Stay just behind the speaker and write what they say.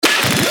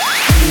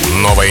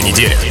Новая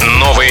неделя,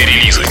 новые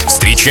релизы.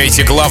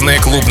 Встречайте главные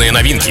клубные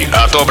новинки,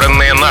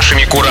 отобранные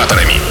нашими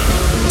кураторами.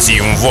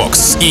 Тим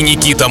Вокс и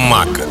Никита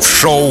Маг в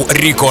шоу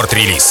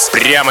 «Рекорд-релиз».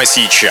 Прямо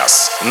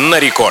сейчас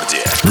на Рекорде.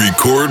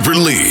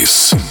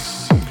 Рекорд-релиз.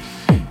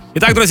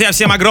 Итак, друзья,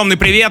 всем огромный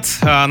привет.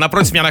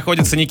 Напротив меня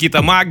находится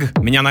Никита Маг.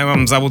 Меня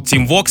зовут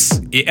Тим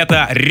Вокс. И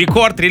это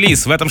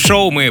рекорд-релиз. В этом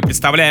шоу мы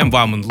представляем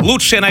вам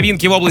лучшие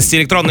новинки в области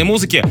электронной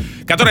музыки,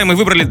 которые мы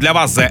выбрали для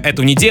вас за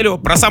эту неделю.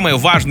 Про самые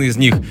важные из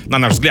них, на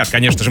наш взгляд,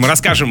 конечно же, мы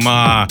расскажем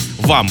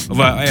вам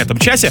в этом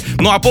часе.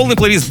 Ну а полный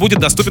плейлист будет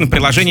доступен в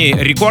приложении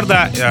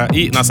Рекорда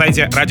и на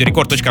сайте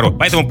radiorecord.ru.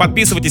 Поэтому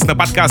подписывайтесь на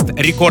подкаст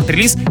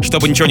Рекорд-релиз,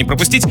 чтобы ничего не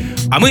пропустить.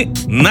 А мы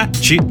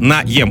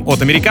начинаем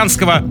от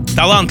американского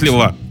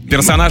талантливого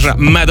персонажа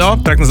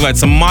Madeaux, трек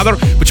называется Madeaux.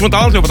 Почему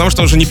талантливый? Потому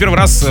что он уже не первый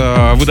раз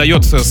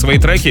выдает свои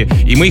треки,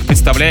 и мы их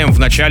представляем в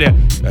начале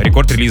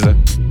рекорд-релиза.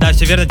 Да,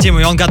 все верно, Тим,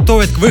 и он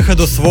готовит к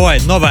выходу свой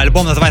новый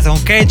альбом, называется он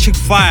Catching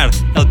Fire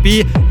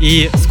LP,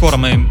 и скоро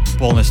мы им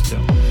полностью,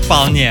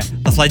 вполне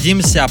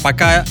насладимся, а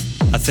пока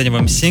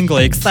оцениваем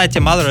синглы. И, кстати,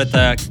 Madeaux —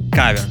 это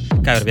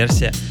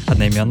кавер-версия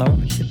одноименного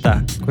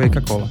хита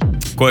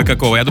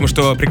Кое-какого. Я думаю,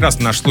 что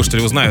прекрасно наши слушатели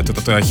узнают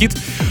этот хит.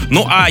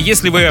 Ну а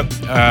если вы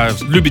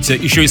любите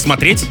еще и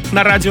смотреть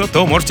на радио,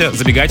 то можете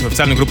забегать в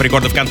официальную группу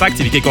Рекорда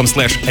ВКонтакте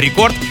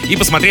vk.com/record и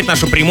посмотреть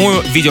нашу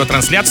прямую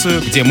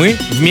видеотрансляцию, где мы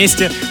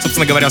вместе,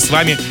 собственно говоря, с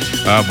вами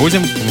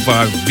будем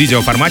в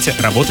видеоформате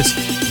работать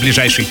в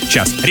ближайший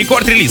час.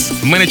 Рекорд-релиз.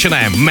 Мы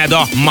начинаем.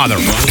 Madeaux,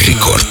 Madeaux.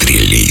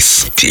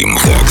 Рекорд-релиз. Тим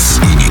Вокс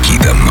и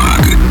Никита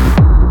Маг.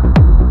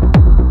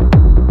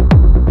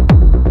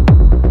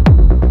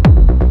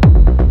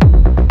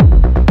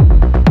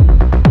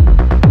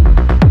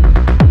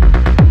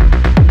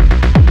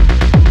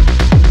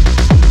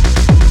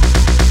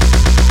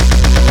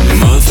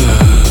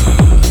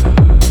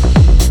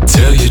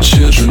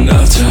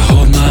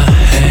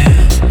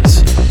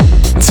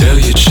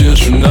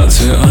 Not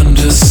to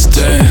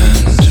understand.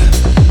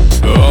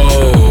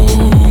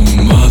 Oh,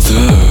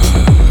 mother,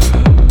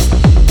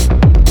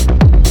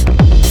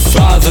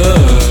 father,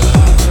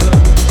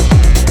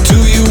 do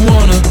you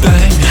wanna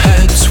bang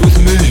heads with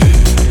me?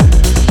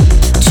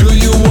 Do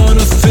you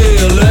wanna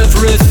feel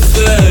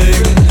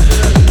everything?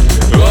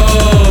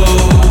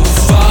 Oh,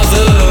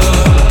 father.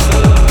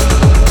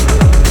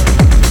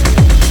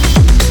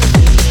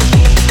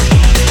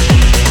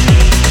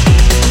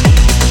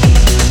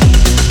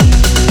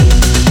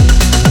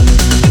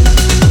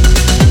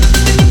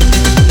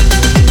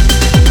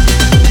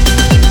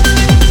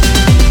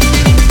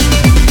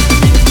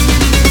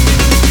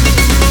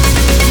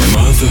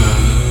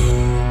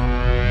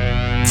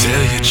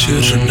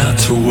 Children not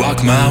to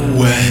walk my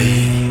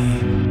way.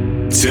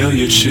 Tell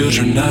your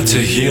children not to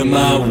hear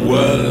my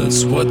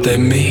words, what they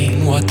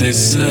mean, what they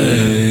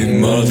say.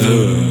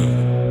 Mother,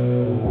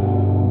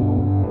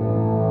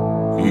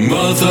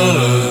 mother,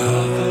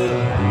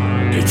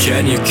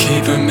 can you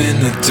keep them in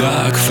the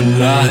dark for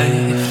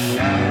life?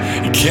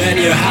 Can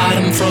you hide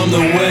them from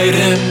the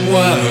waiting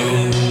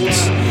world?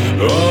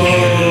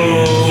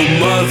 Oh,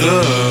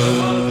 mother,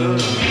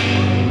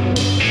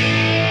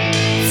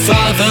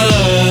 father,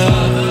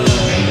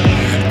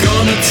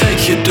 gonna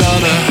take your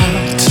daughter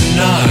out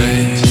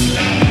tonight.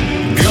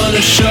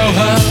 Gonna show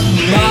her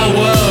my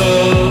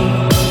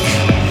world.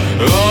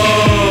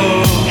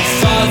 Oh,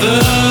 father.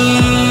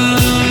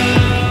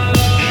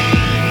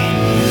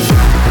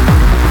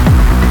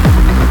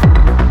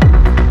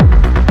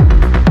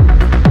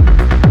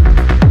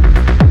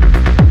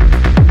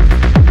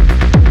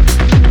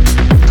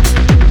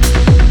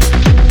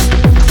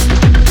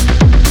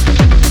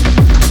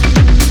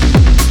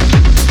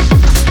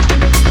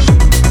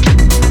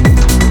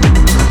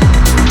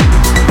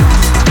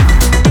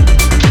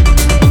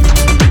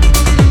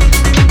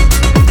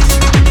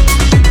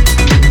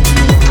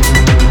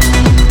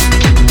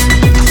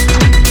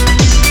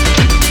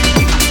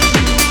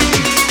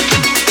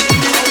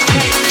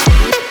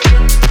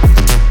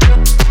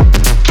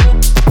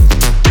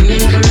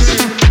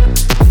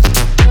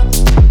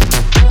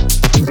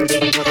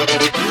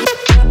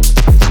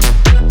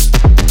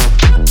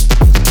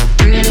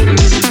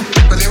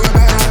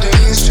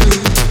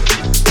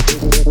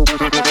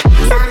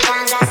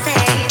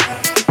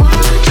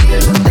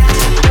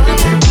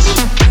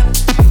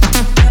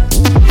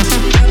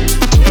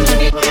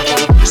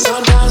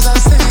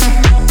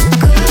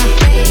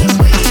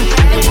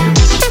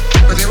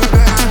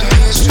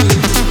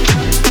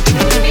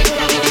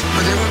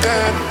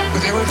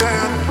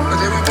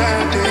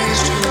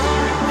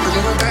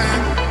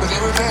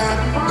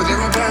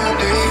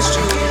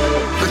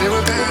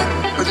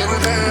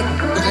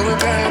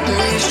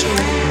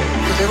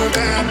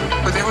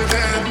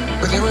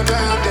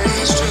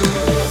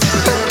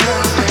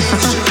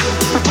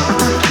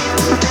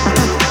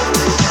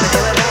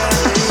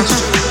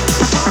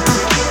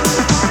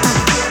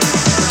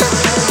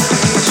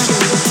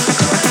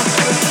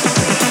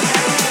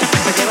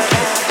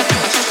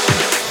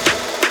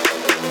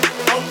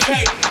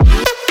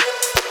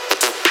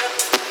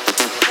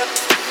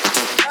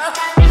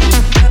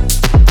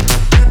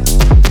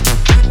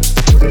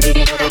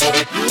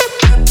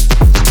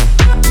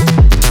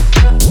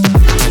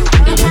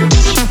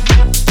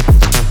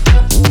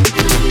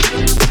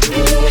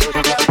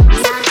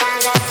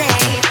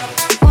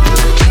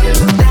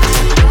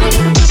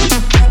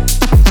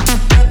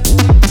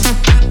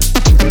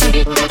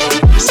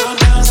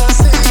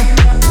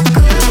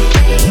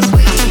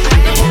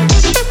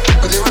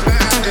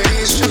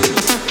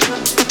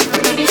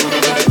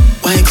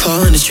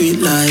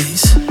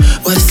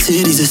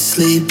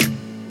 asleep.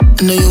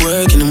 I know you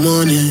work in the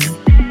morning,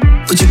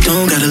 but you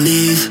don't gotta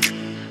leave.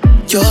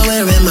 You're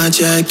wearing my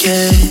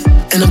jacket,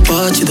 and I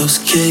bought you those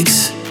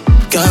kicks.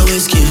 Got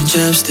whiskey and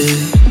chapstick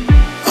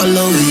all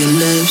over your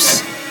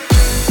lips.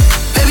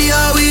 Baby,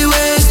 are we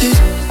wasted?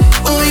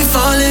 When we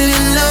falling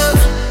in love,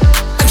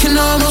 I can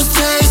almost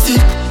taste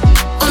it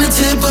on the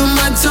tip of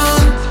my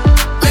tongue.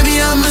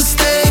 Maybe I'm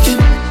mistaken.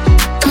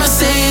 Am I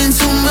saying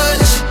too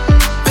much?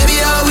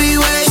 Baby, are we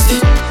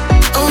wasted?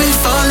 Are we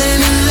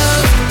falling in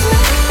love?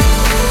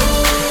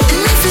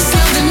 And if it's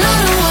love, then I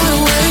don't wanna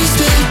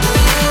waste it.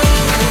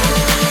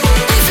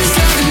 If it's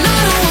love, then I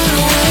don't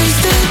wanna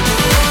waste it.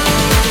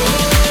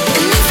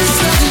 And if it's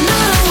love, then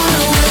I don't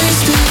wanna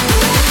waste it.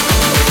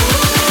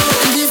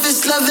 And if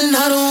it's love, then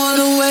I don't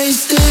wanna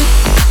waste it.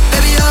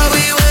 Baby, are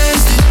we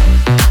wasted?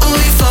 Are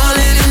we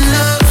falling in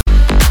love?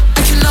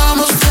 I can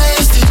almost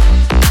taste it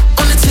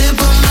on the tip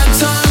of my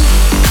tongue.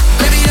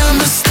 Maybe I'm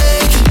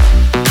mistaken.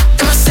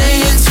 Am I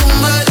saying too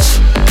much?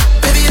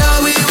 Baby,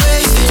 are we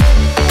wasted?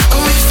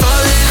 Are we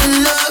falling in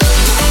love?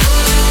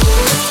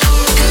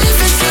 And if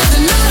it's love,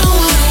 then I don't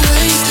wanna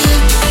waste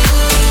it.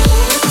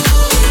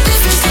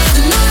 If it's love,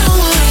 then I don't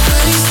wanna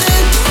waste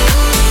it.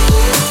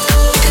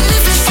 And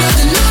if it's love,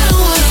 then I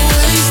don't wanna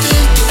waste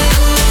it.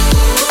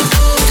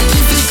 And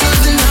if it's love,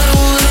 then I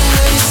don't wanna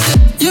waste it.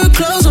 Your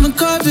clothes on the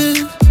carpet.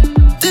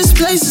 This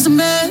place is a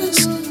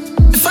mess.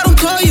 If I don't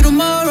call you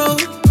tomorrow,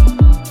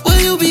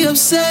 will you be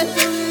upset?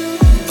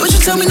 Would you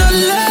tell me not to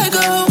let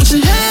go? Put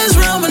your hands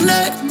around my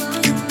neck.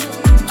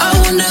 I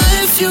wonder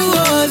if you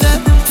are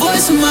that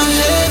voice in my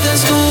head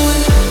that's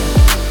going.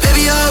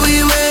 Baby, are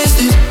we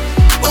wasted?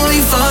 When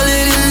we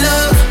falling in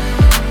love,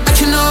 I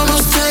can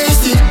almost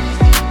taste it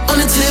on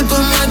the tip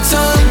of my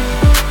tongue.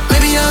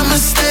 Maybe I'm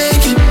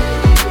mistaken.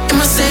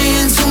 Am I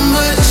saying too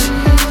much?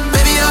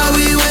 Baby, are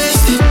we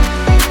wasted?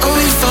 Are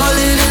we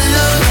falling in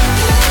love?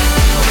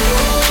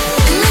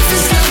 And if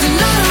it's love, then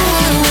I don't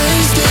wanna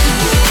waste it.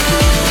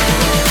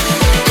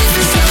 If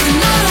it's love, then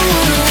I don't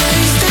wanna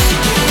waste it.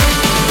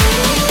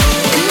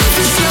 And if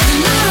it's love,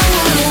 then I don't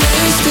wanna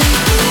waste it.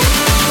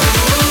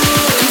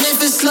 And if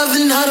it's love,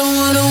 then I don't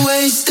wanna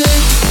waste it.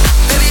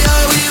 Baby,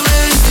 are we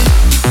wasted?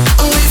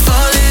 Are we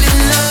falling in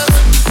love?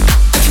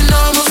 I can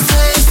almost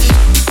taste it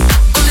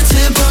on the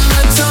tip of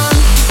my tongue.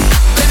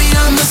 Maybe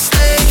I'm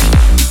mistaken.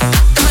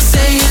 Am I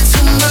saying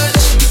too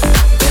much?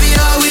 Baby,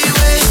 are we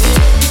wasted?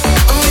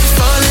 Are we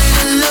falling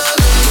in love?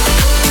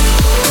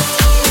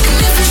 And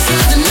if it's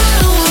love, then I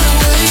don't wanna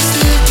waste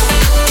it.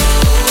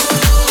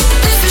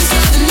 If it's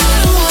love, then I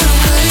don't wanna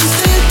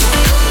waste it.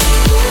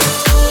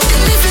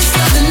 And if it's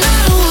love, then I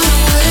don't wanna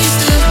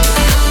waste it.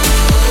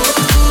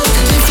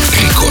 And if it's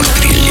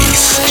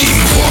Рекорд-релиз Team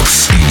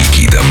Vox и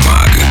Никита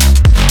Маг.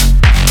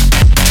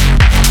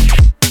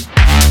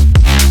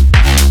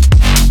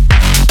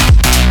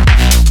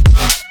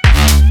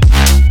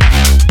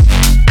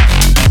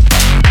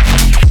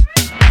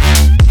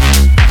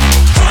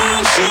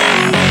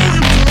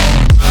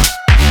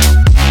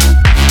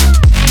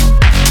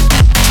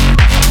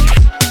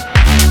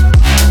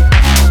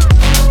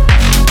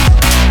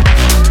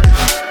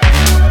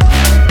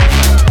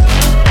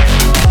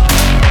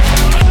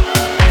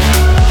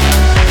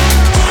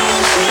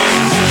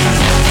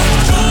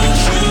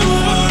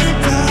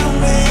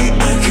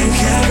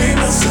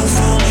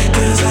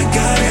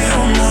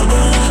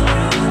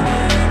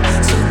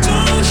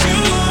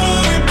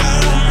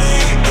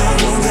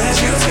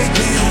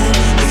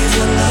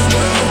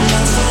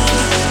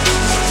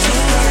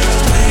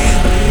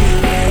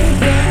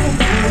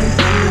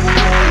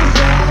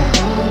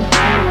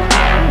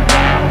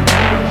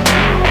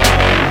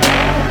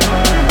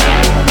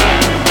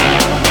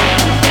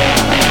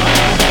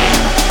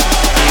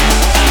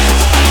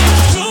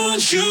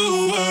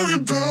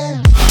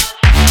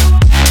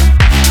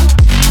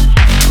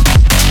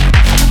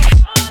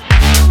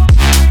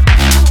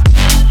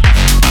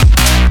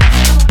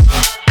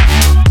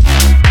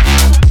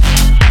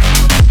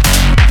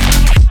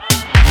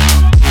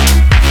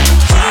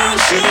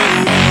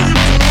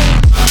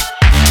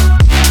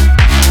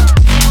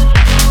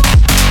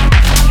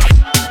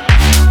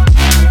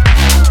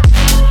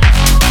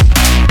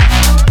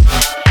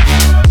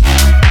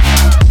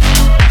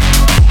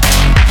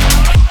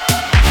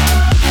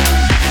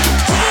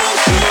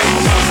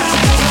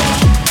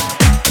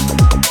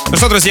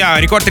 что, друзья,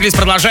 рекорд-релиз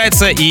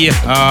продолжается, и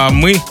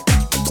мы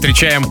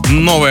встречаем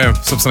новую,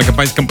 собственно,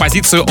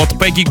 композицию от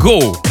Peggy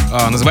Go.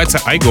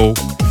 Называется I Go.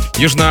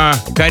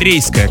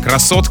 Южнокорейская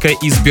красотка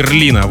из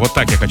Берлина. Вот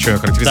так я хочу ее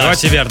характеризовать. Да,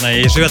 все верно.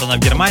 И живет она в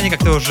Германии, как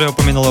ты уже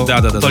упомянул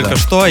только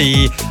что.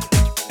 И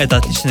это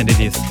отличный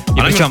релиз.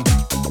 И причем...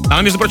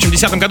 Она, между прочим, в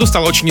 2010 году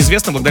стала очень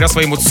известна благодаря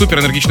своим вот супер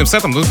энергичным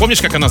сетам. Ну,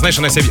 помнишь, как она, знаешь,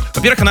 она себя...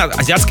 Во-первых, она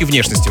азиатской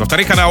внешности.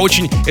 Во-вторых, она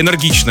очень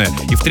энергичная.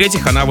 И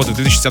в-третьих, она вот в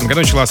 2010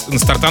 году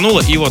стартанула,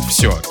 и вот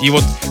все. И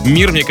вот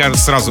мир, мне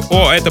кажется, сразу: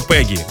 о, это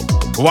Peggy.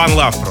 One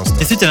Love просто.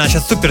 Действительно, она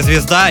сейчас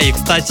суперзвезда. И,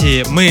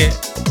 кстати, мы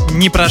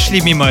не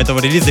прошли мимо этого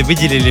релиза и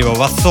выделили его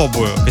в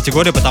особую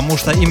категорию, потому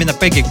что именно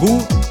Peggy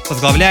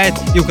возглавляет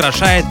и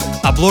украшает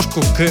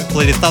обложку к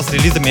плейлистам с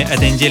релизами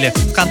этой недели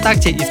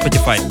ВКонтакте и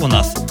Spotify у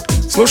нас.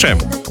 Слушаем.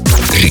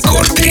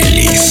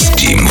 Рекорд-релиз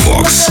Team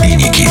Vox и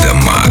Никита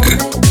Маг.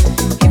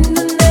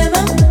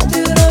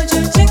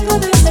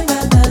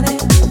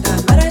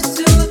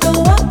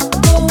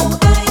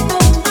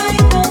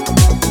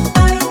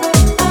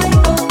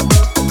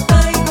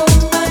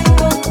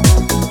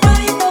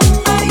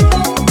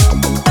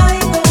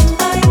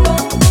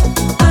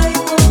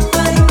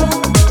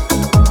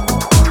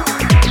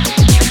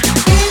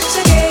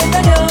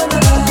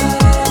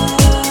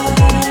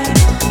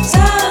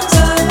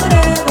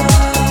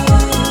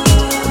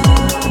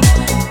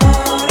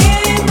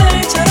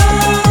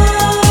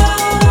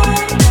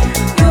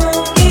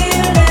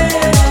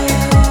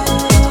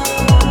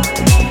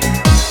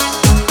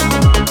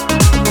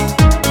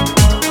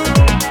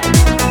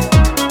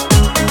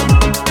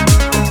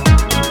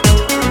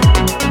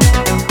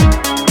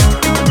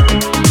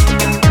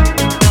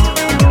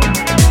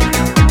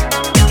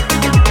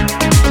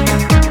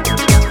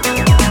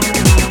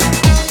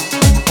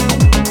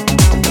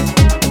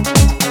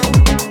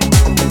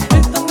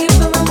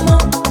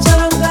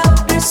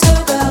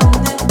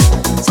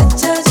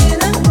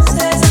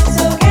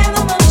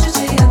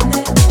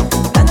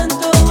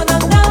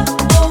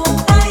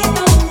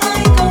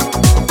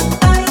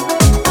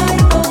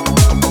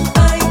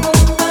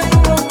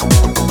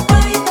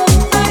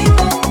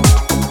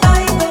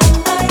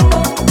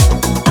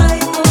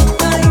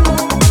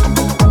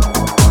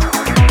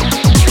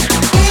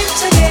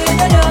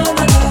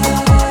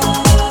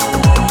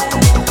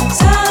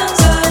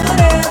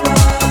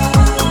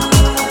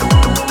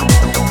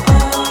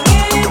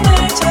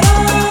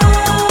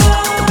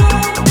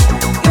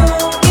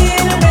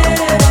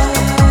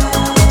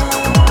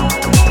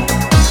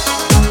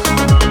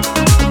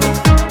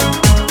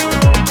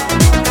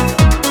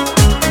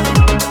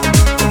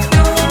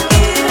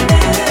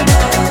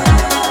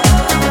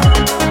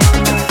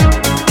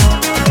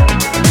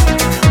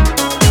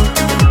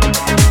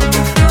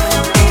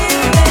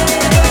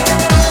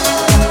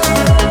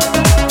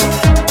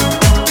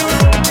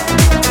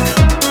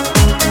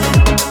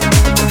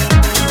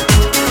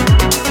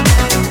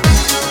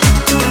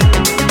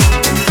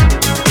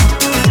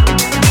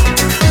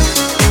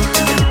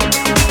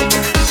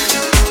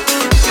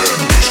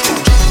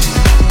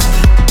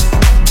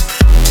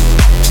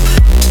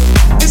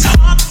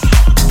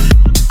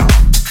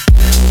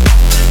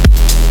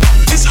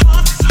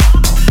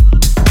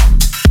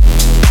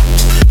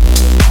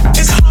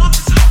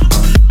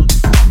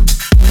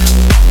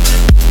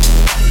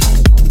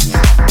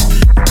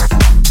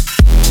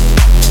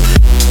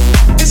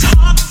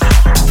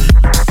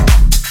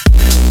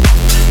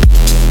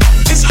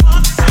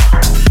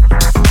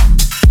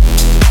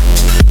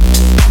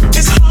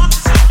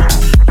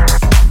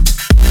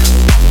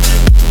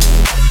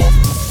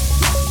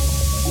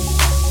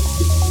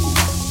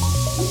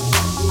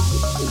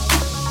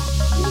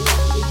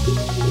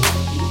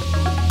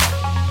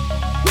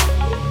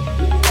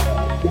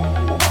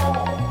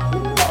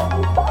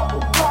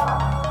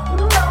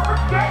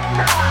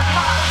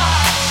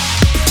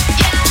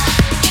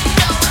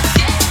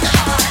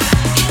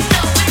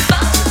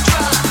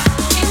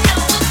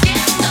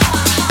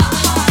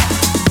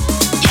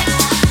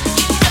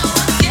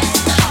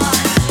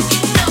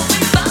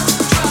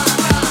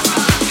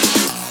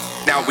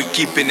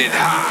 keeping it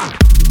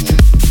high.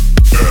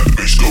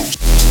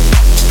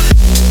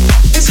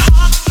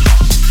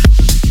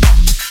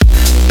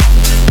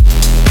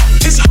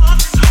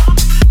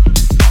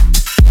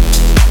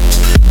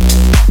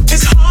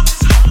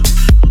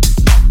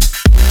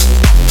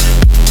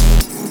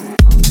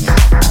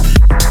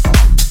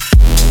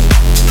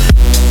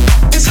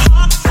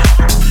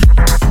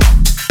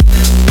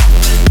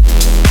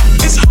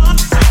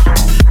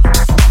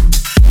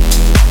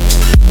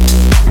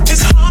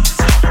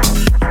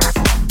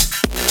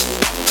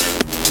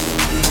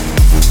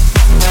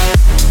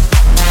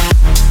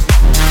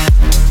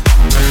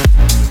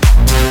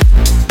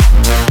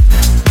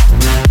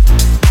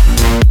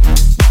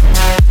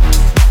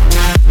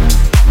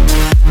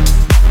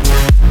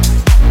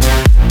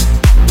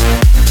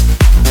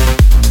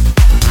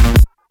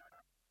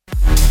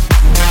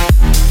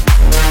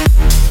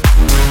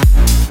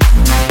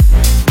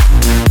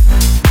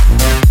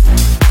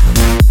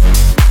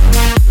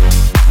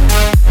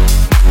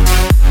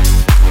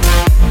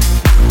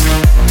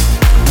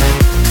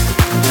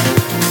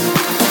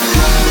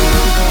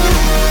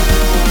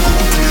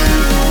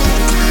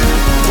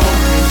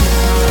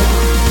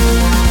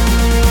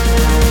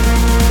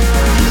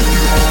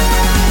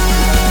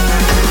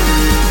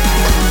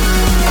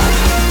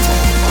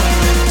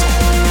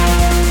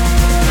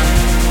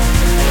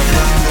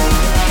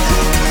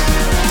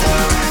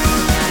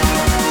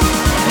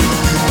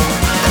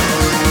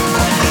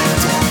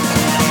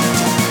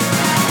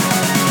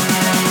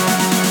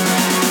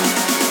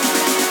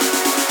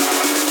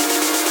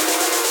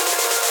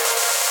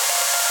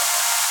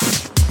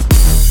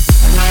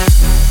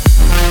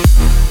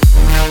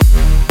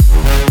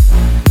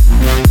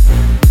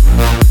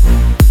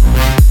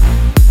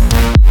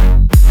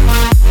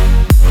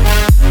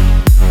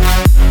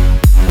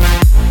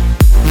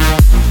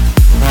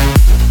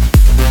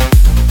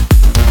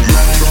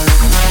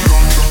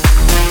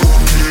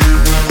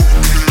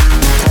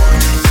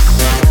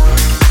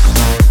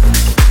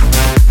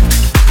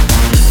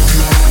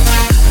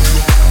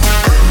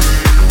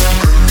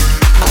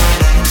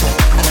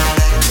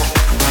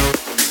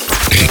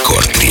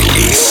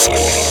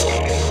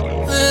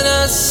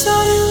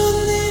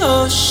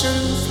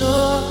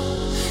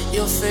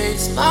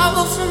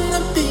 sparkle from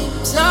the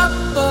beams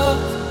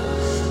above.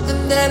 And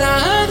then I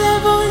heard their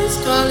voice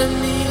calling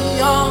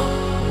me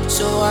on.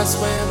 So I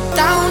swam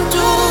down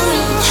to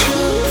reach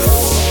you.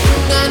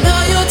 And I know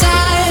you're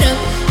tired up,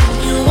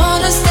 you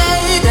wanna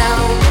stay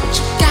down, but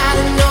you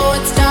gotta know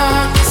it's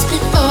darkest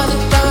before the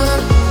dawn.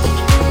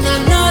 And I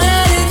know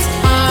that it's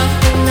hard,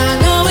 and I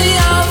know we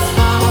all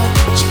fall,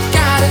 but you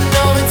gotta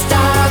know it's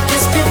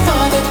darkest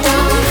before the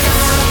dawn.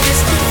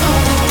 Darkest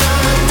before the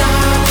dawn,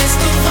 darkest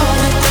before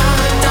the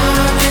dawn,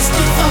 darkest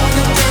before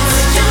the dawn,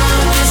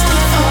 darkest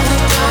before the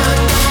dawn,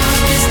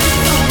 darkest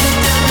before the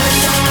dawn,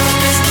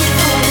 darkest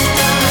before the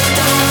dawn,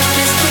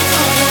 darkest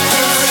before the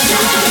dawn.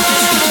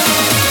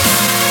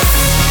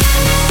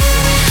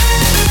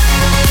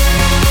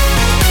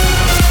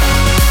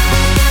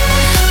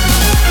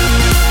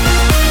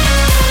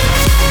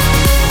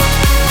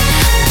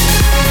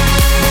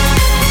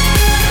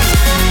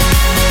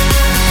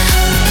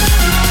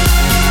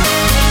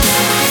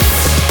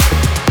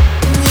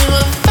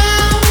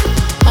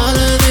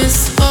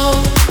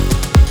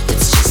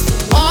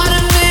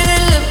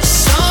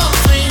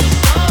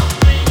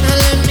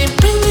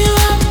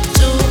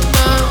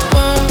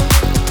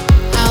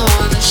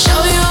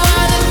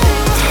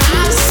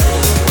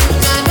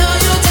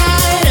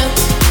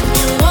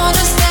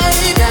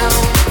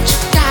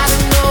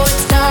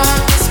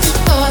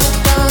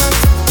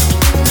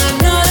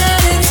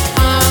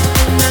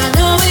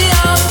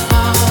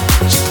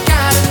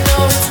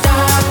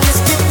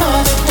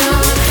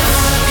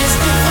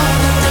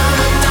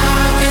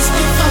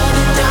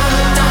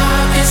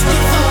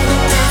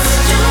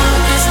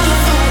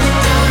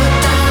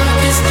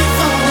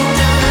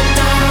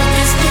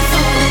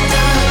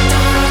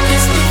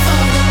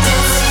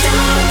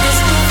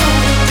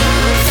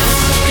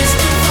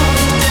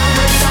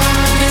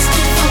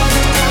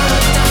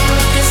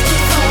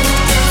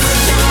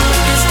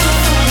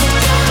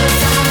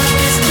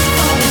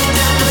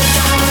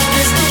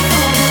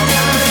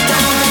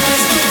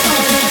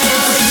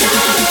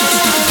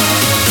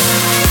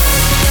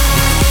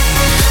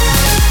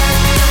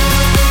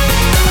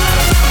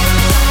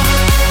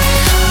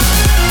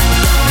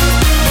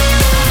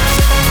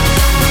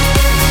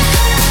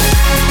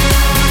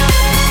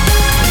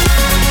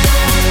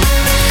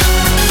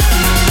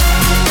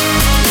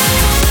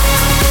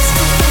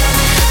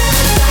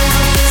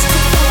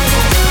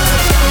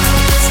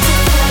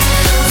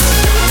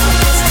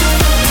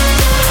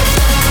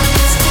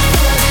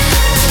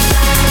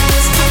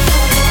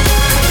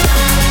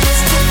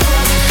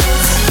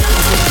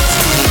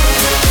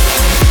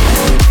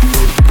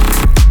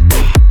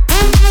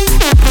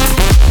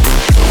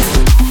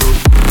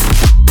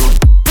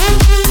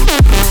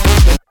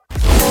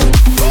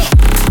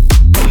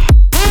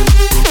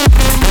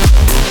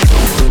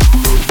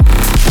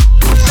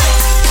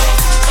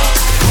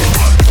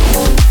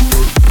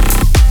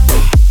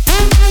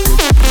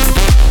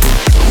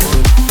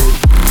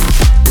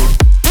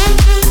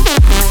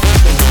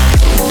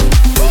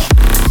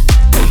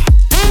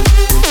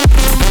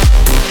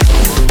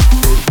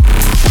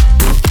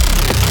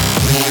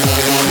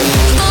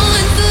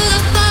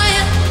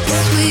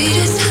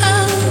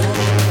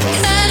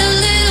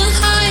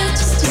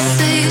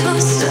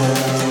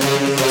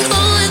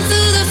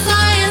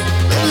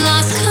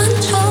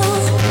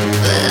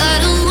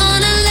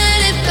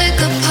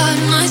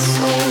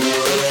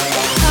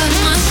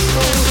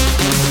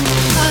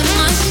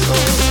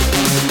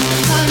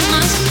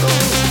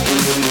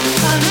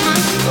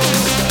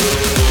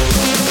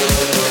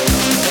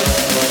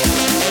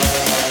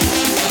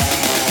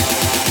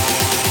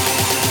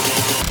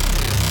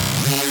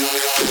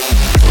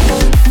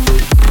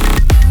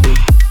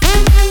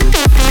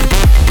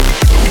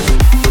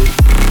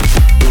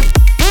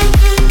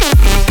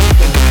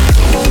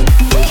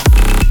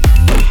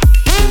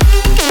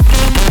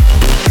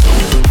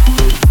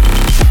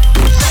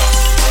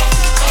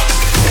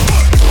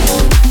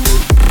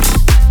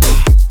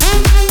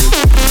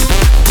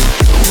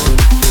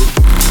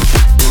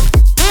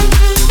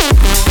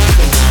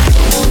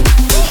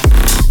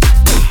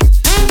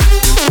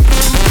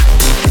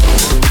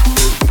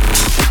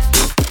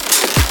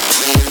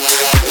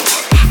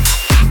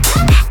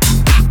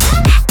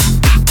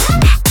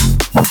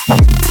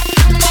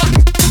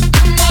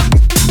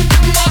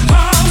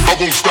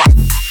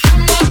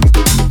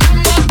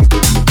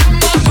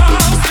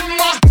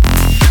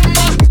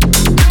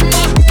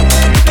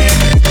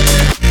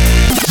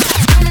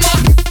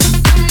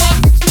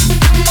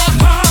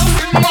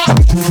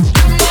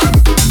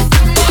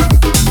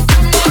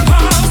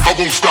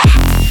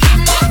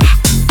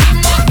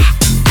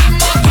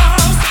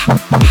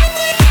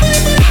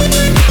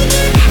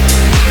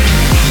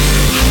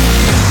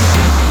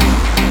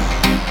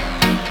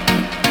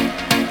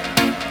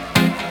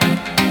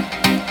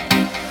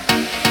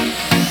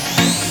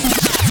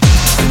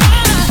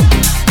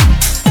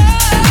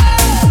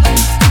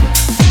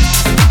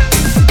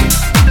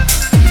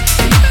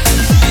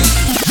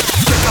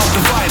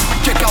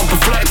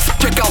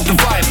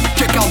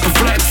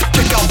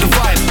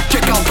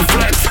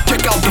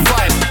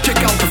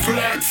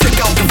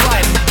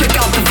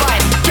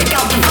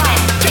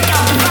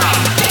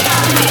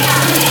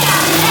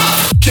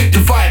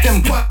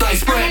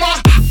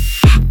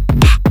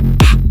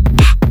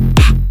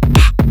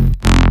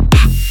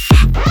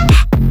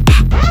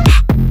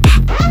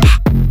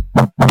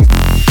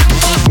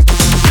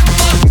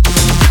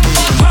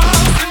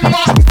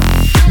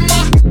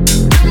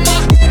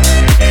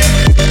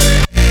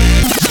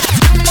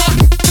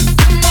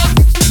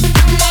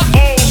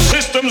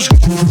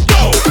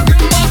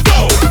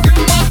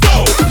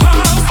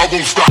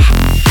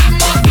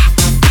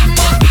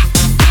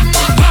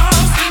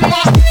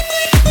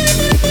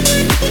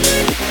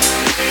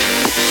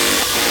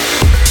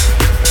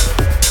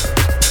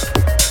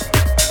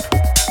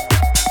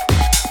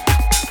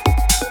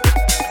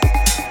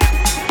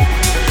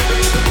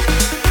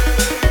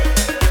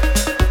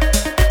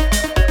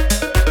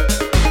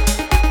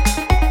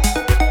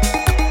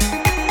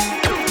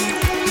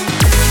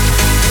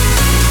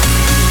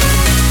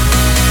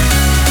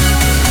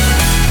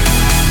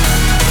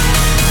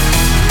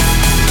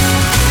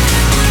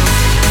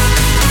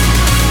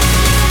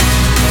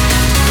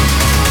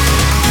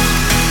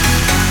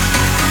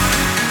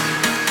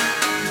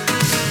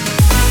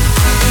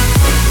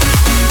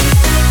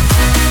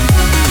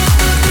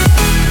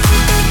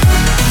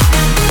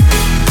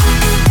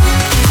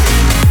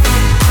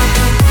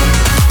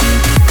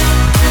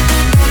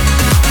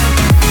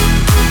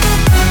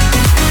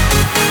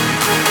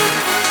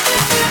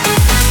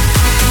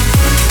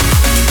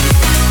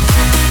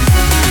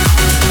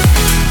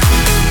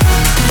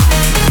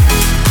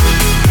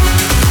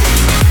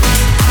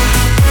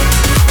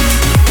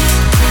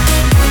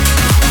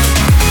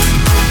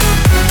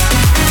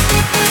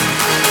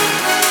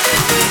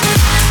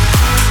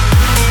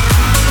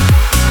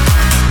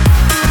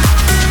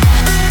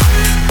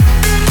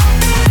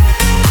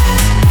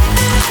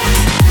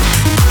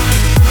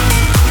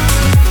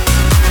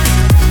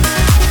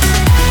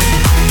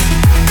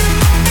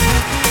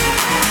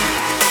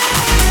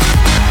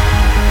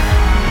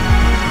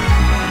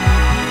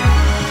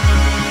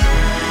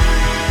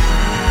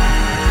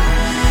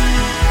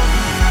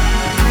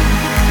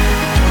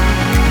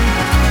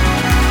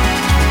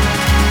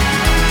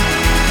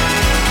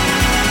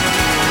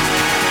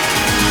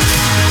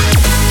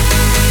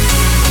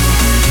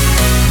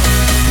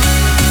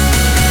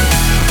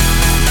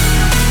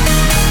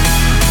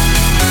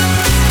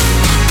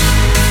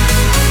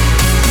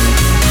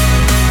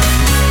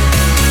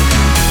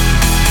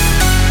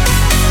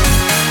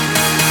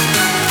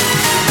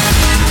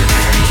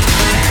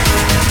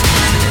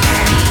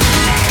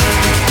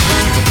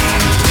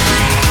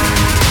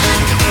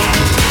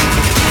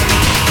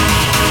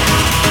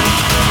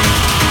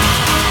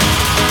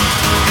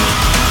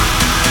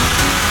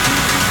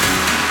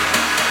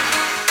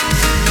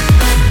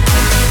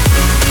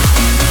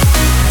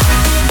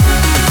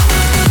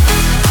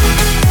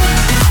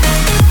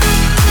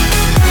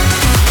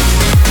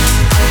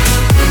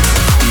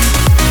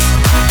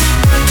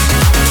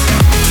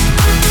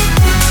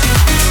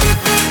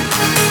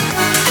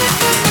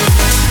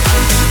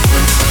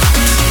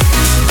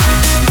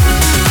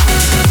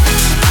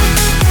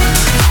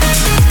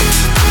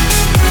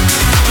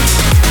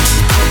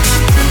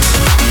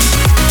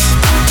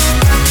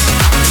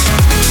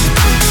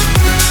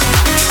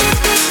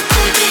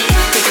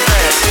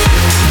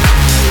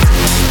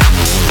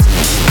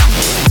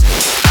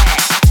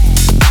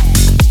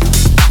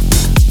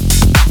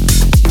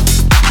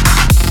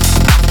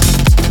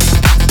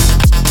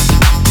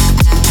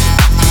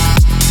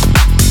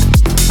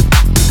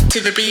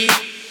 the beat,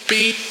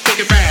 take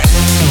it back.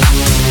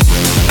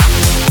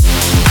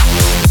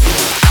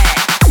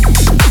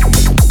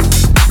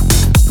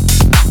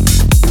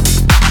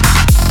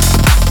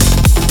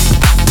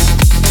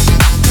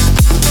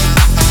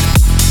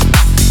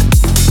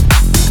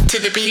 To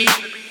the beat,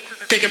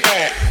 take it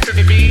back. To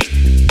the beat,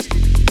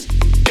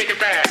 take it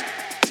back.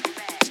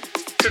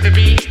 To the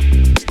beat,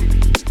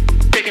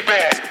 take it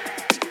back.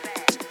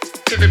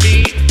 To the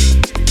beat,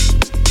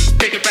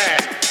 take it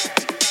back.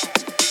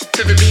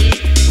 To the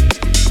beat,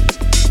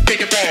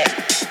 take it back.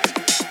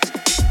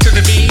 To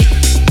the beat,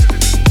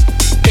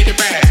 take it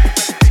back.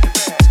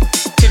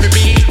 To the beat, take it back. To the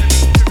beat,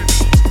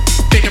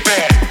 take it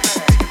back.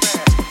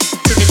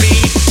 To the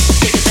beat,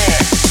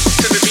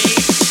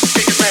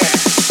 take it back.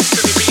 To the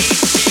beat,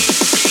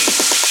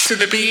 to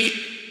the beat,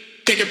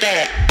 take it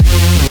back.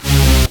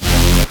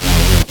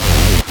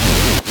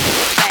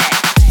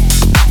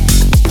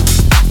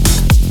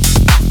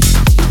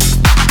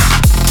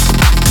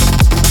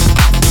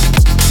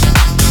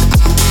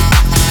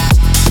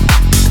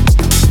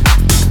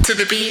 To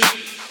the beat,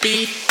 take it back. To the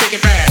beat, take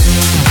it back.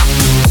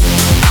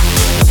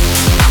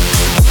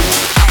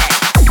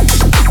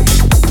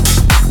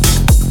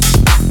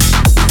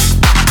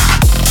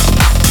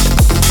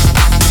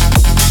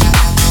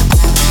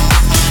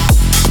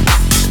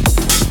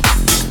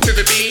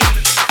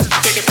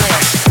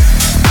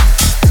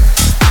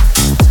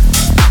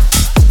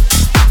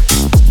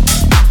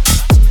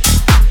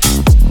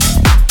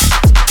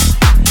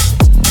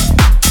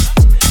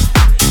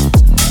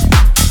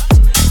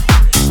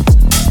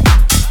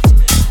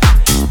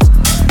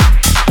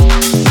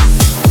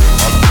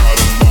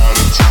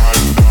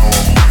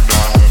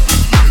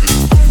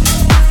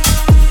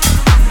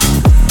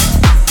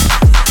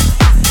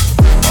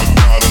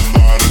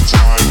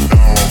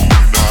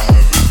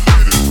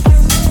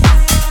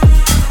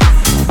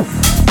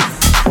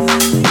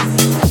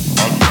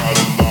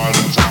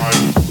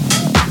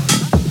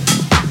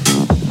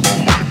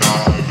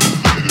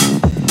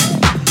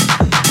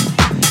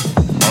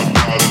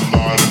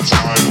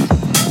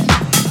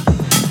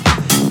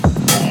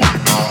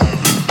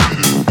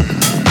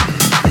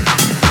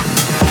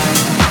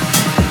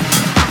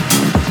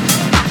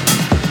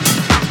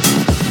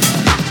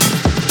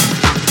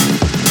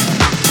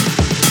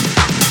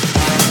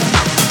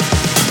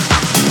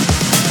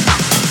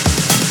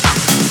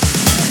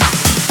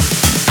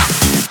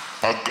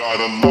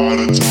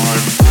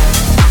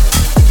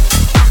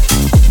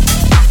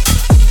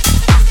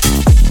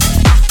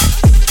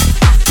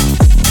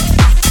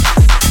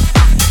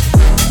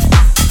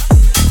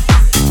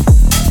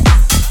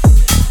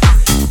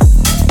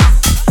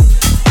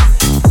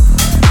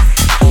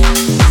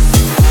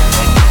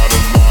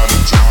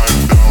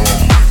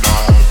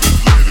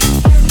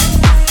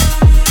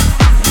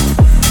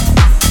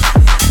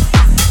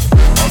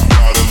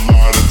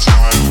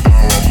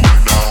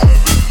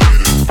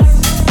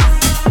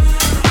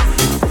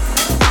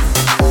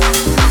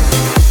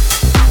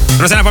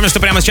 Друзья, напомню, что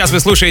прямо сейчас вы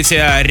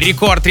слушаете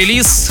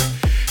рекорд-релиз.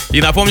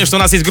 И напомню, что у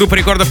нас есть группа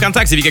рекордов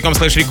ВКонтакте,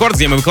 wiki.com/record,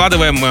 где мы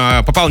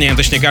выкладываем, пополняем,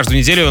 точнее, каждую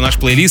неделю наш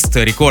плейлист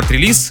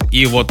рекорд-релиз.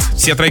 И вот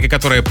все треки,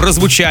 которые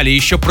прозвучали и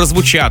еще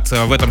прозвучат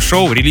в этом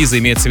шоу, релизы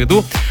имеется в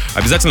виду,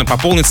 обязательно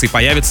пополнится и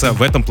появится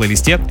в этом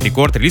плейлисте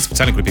рекорд-релиз в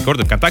специальной группе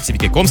рекордов ВКонтакте,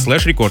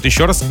 wiki.com/record.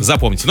 Еще раз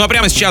запомните. Ну а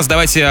прямо сейчас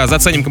давайте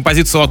заценим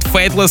композицию от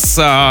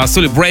Faithless,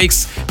 Suli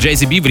Breaks,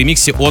 Jazzie в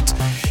ремиксе от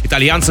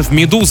итальянцев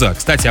Meduza.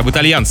 Кстати, об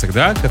итальянцах,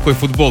 да? Какой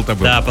футбол-то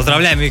был? Да,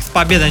 поздравляем их с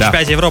победой на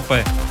чемпионате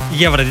Европы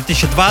Евро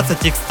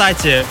 2020. И,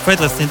 кстати,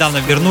 Faithless недавно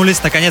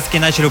вернулись, наконец-таки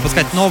начали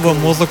выпускать новую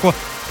музыку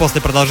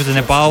после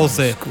продолжительной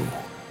паузы.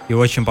 И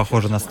очень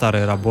похоже на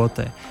старые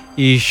работы.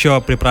 И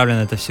еще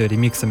приправлено это все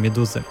ремиксом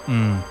Медузы.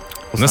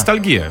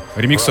 Ностальгия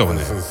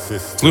ремиксованная.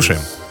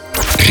 Слушаем.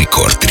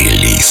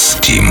 Рекорд-релиз.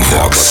 Team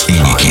Vox и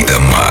Никита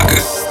Маг.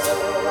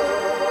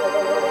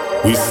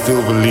 We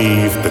still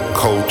believe the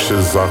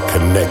cultures are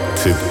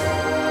connected,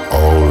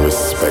 all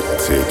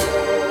respected,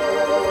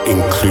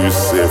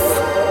 inclusive,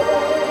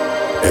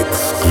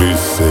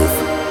 exclusive,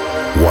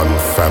 one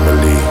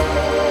family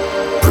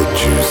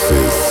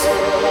produces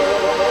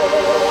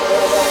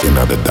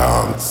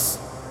Innadadance.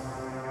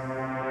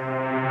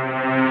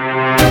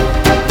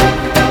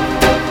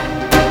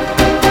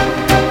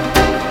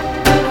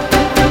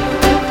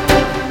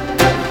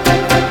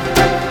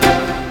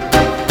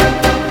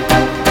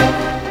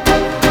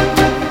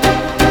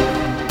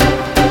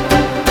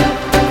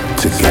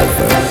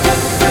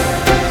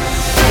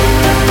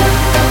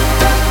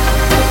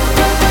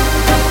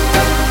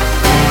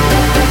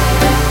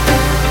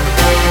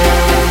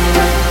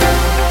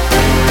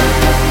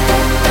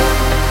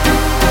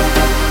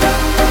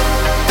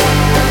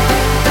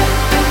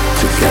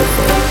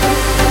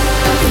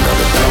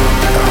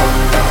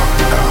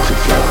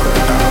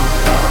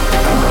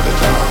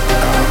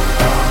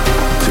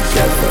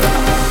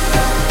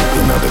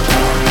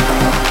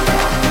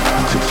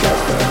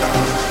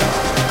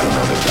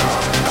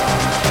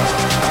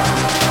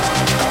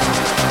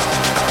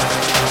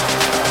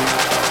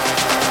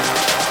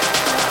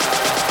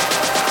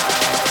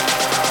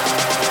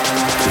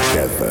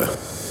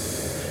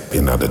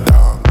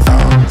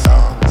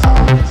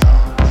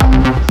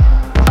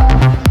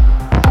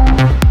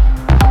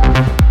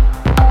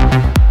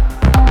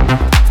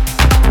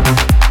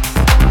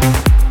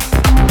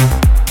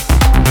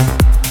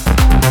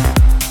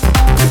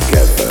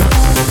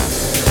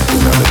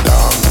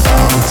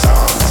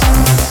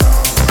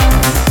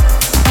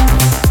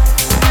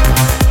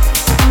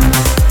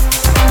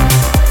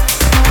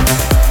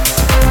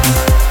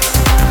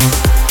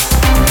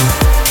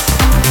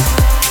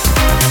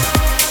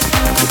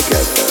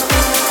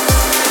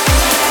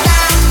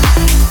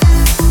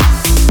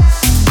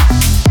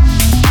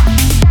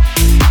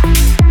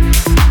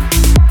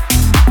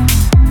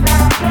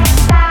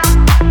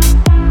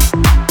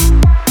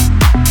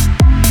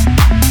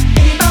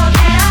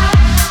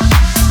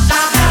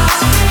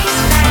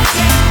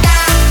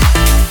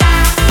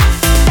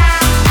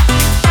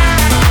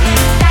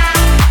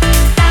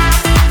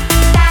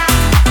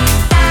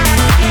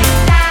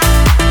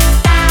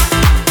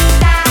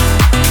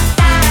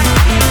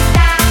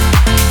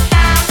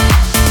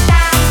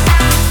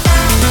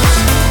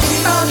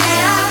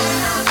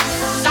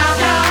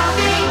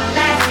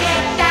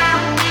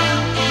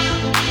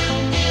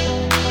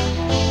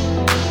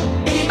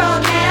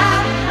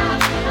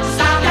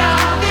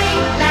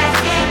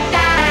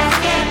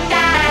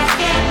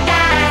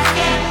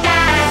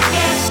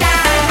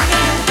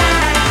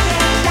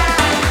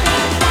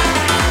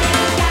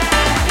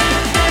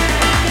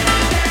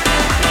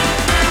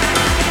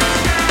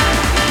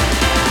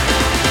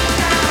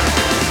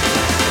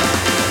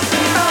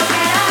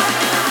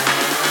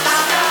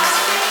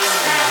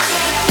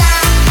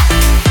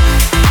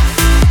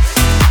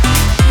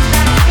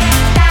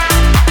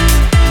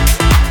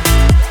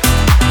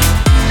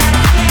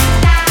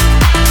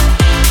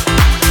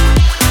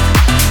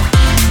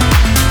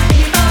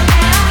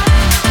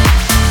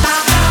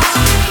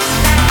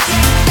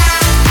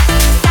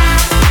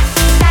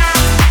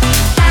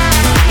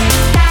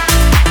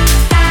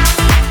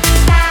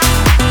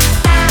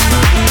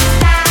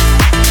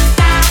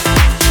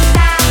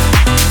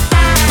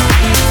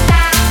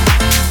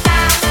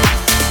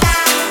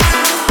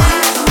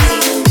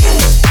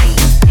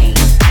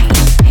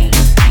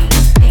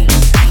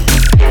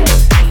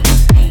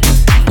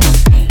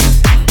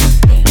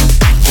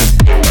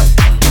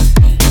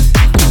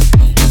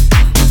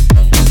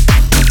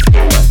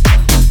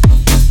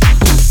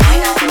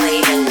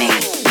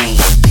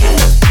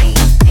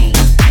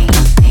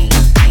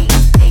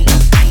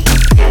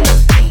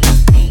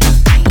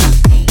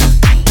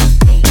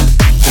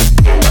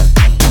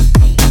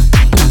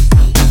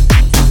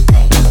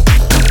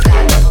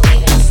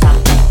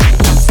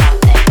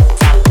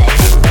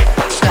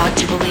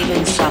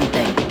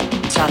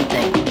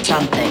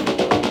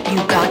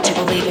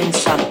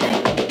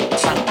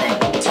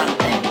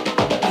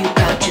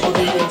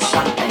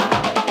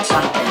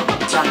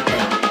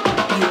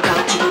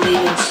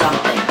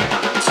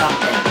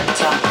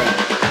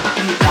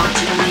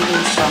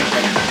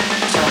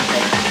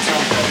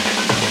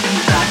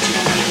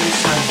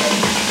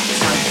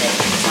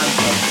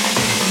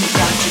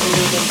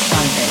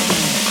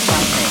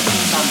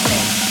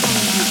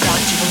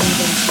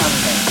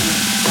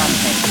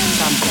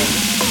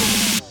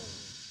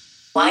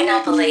 Why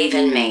not believe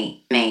in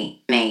me,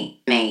 me, me,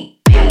 me?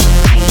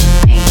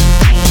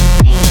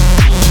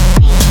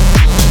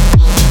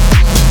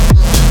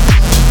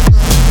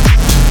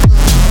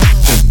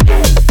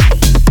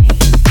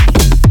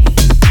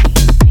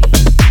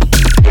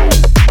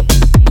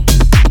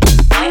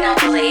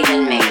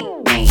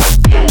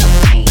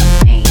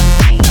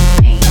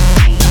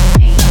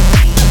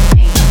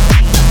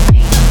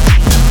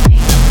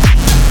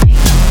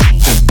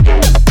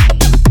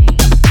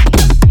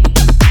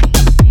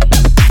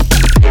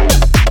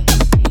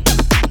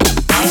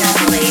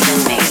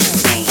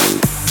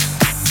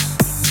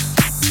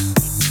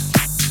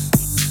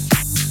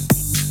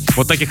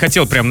 Вот так и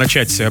хотел прям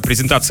начать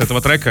презентацию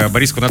этого трека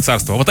 «Бориску на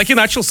царство». Вот так и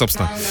начал,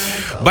 собственно.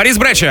 Борис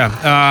Брejcha,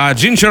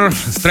 Ginger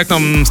с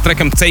треком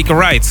 «Take a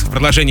Ride» в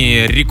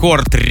продолжении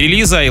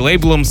рекорд-релиза и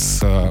лейблом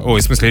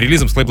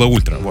релизом с лейбла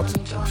 «Ультра». Вот.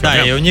 Да,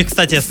 прям. И у них,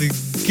 кстати,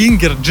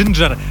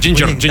 Ginger.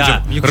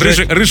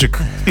 Рыжик.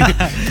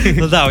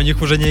 Ну да, у них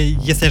уже,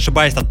 если не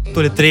ошибаюсь, там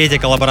то ли третья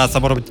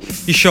коллаборация, может быть,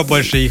 еще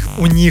больше их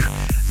у них.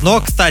 Но,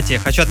 кстати,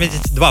 хочу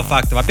отметить два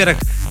факта. Во-первых,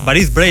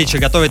 Борис Брejcha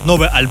готовит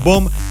новый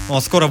альбом,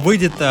 он скоро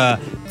выйдет.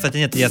 Кстати,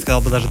 нет, я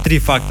сказал бы даже три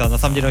факта. На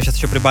самом деле он сейчас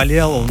еще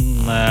приболел,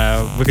 он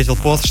выкатил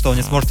пост, что он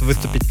не сможет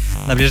выступить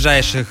на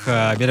ближайших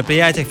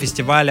мероприятиях,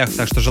 фестивалях,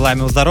 так что желаем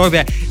ему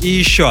здоровья. И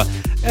еще,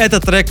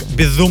 этот трек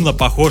безумно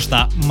похож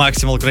на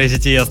Maximal Crazy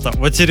Tiesto.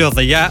 Вот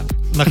серьезно, я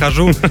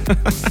нахожу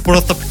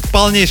просто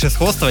полнейшее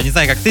сходство. Не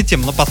знаю, как ты,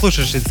 Тим, но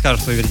послушаешь и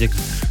скажешь свой вердикт.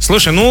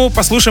 Слушай, ну,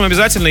 послушаем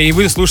обязательно. И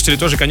вы, слушатели,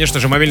 тоже,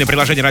 конечно же, мобильное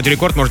приложение Радио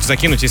Рекорд можете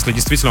закинуть. Если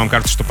действительно вам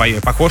кажется, что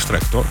похож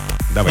трек, то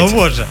давайте. Ну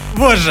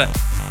вот же.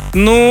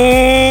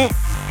 Ну,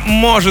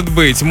 может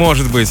быть.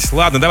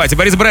 Ладно, давайте.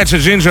 Борис Брejcha,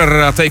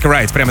 Ginger, Take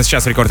a Ride. Прямо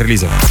сейчас в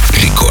рекорд-релизе.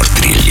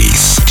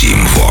 Рекорд-релиз.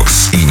 Team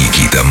Vox и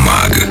Никита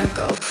Маг.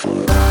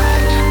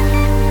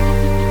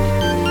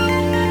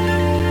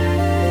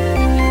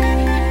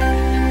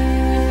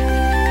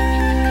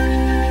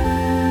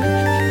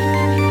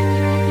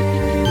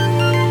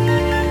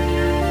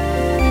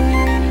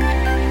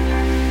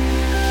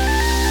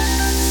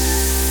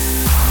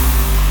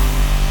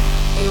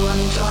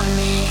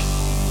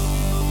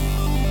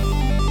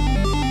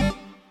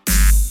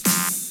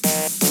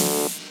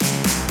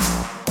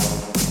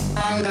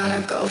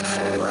 Go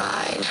for a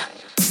ride.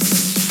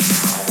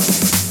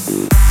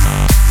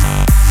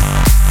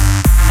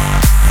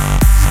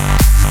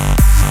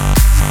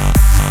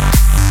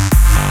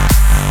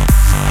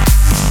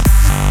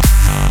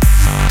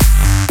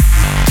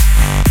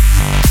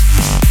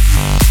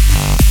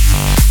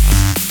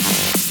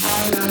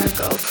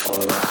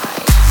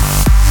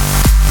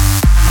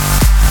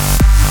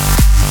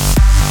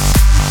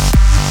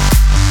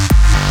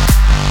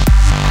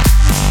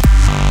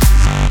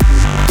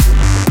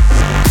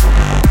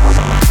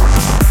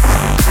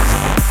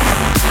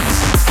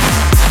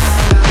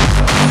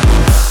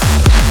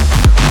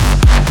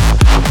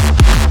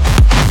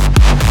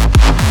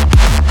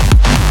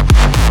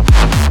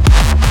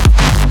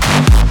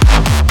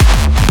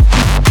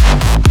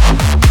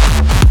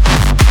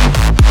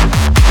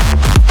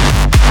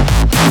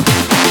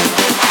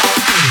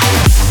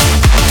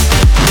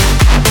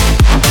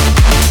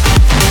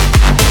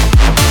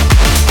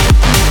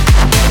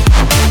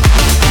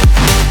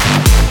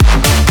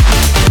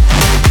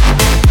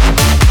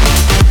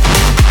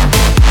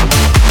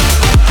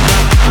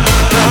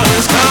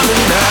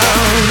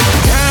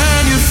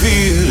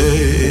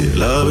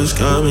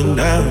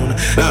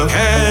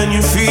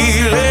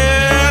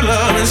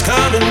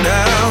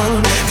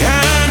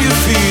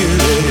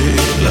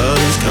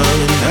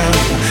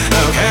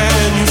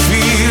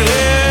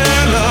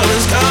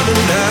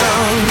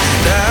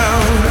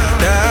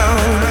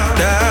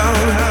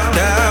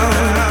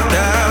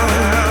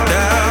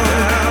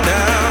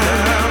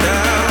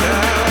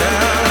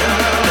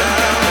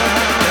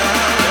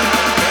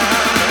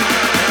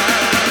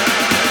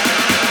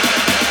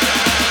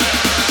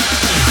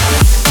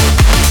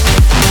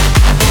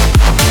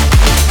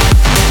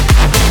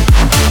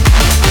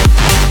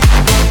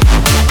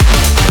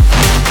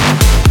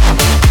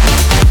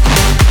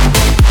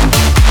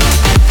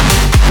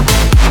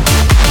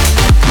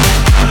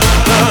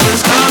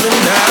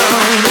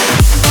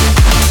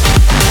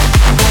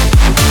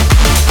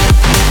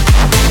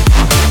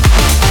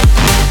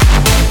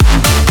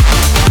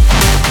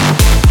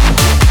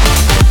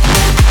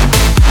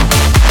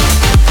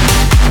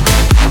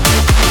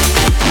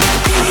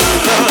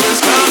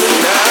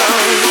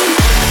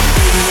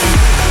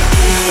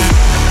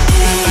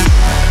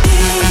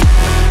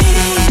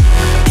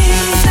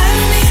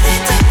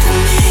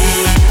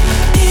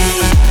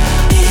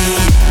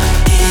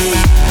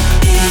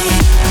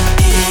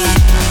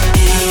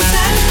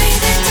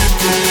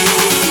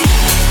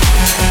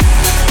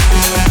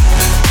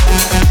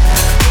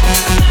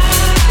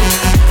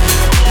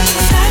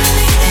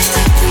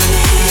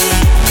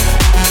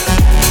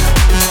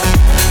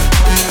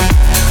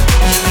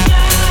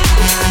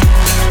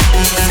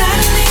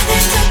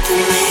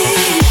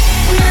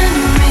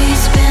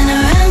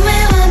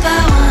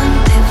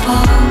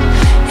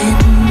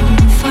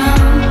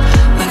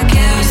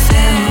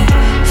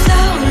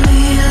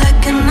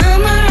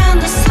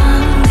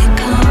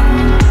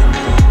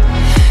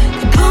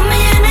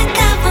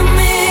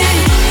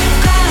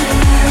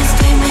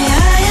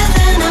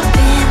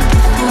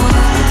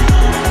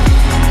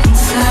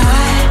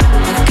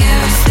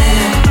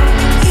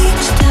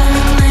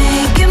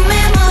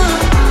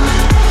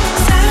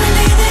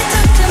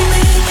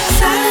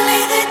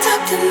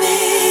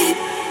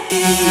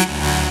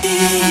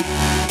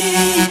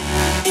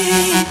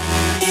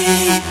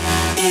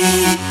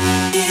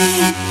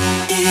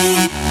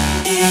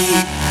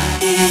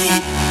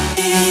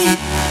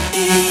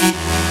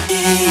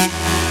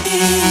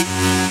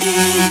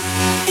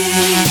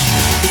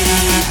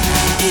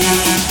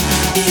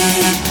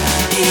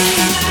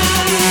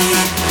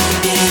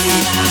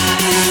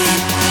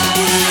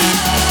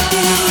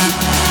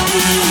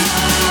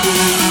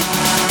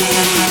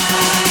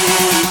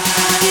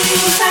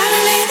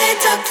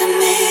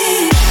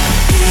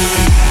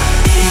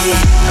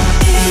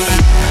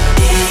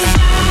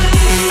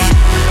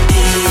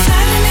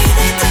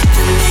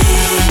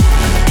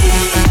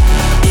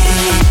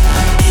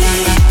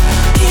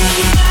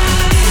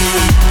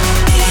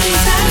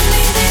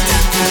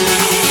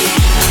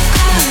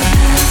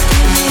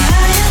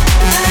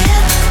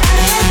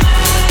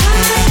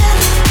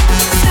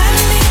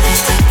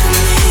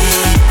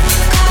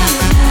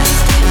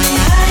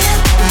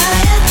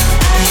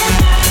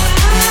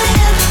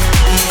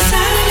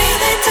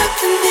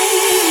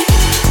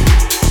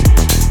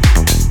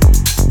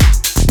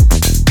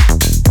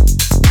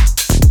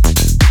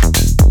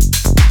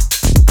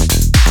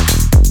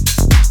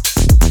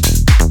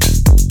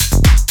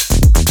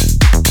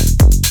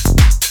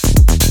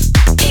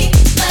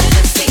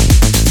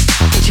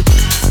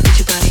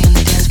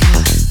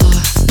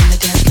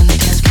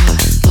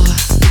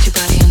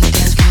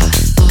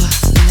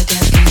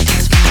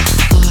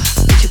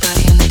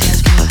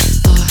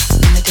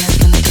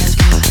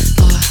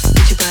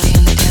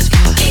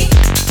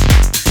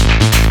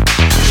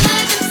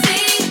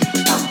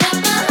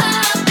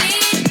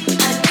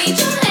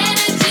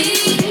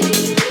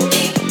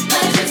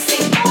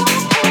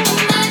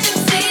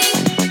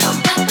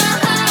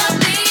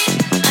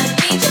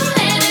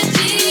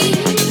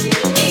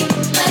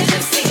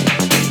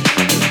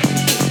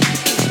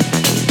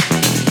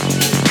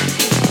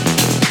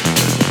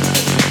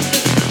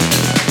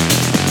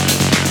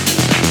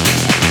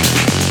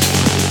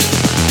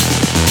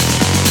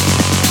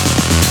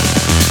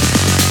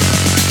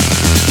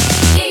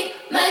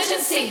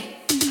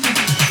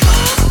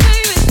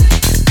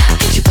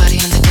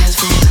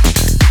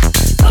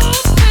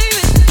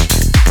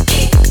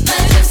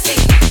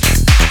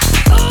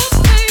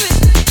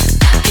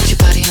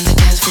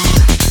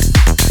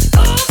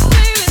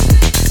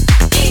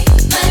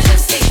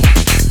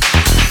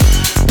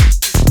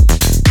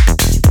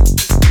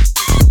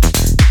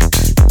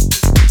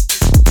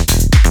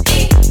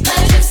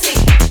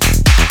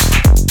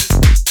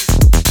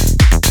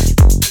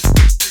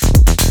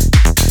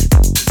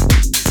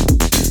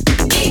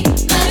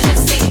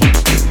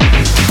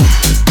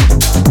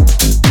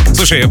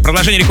 Слушай,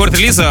 продолжение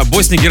рекорд-релиза.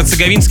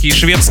 Босния-герцеговинский и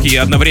шведский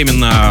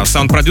одновременно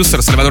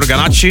саунд-продюсер Сальвадор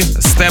Ганаччи.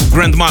 Step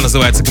Grandma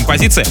называется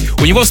композиция.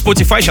 У него в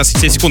Spotify, сейчас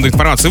все секунды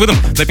информацию выдам,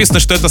 написано,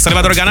 что это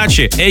Сальвадор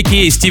Ганаччи,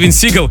 а.к.а. Стивен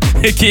Сигал,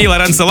 а.к.а.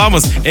 Лоренцо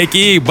Ламос,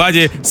 а.к.а.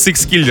 Бади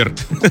Сикс Киллер.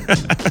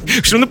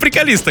 Что, ну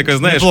приколист такой,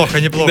 знаешь. Неплохо,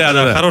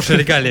 да. Хорошие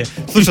регалии.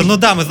 Слушай, ну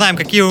да, мы знаем,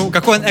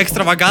 какой он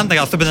экстравагантный,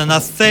 особенно на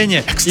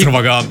сцене.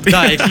 Экстравагантный.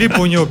 Да, и клипы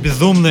у него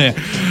безумные.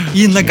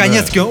 И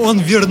наконец-таки он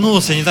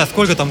вернулся, не знаю,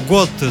 сколько там,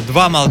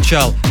 год-два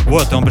молчал.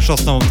 Вот, и он пришел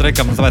с новым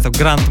треком, называется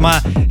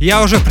 «Грандма».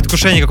 Я уже в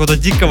предвкушении какого-то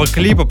дикого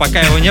клипа,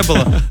 пока его не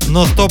было,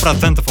 но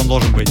 100% он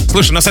должен быть.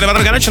 Слушай, на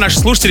Сальвадор Ганаччи наши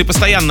слушатели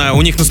постоянно,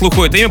 у них на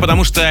слуху это имя,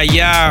 потому что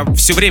я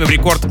все время в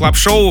Рекорд Клаб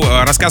Шоу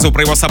рассказывал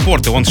про его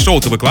саппорты. Он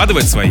шоу-то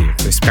выкладывает свои,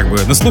 то есть как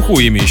бы на слуху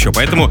имя еще,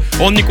 поэтому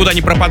он никуда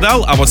не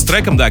пропадал, а вот с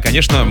треком, да,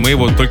 конечно, мы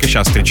его только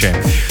сейчас встречаем.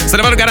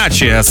 Сальвадор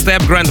Ганаччи,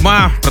 Step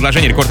Grandma,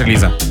 продолжение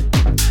рекорд-релиза.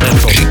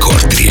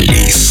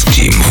 Рекорд-релиз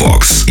Team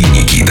Vox и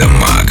Никита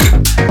Маг.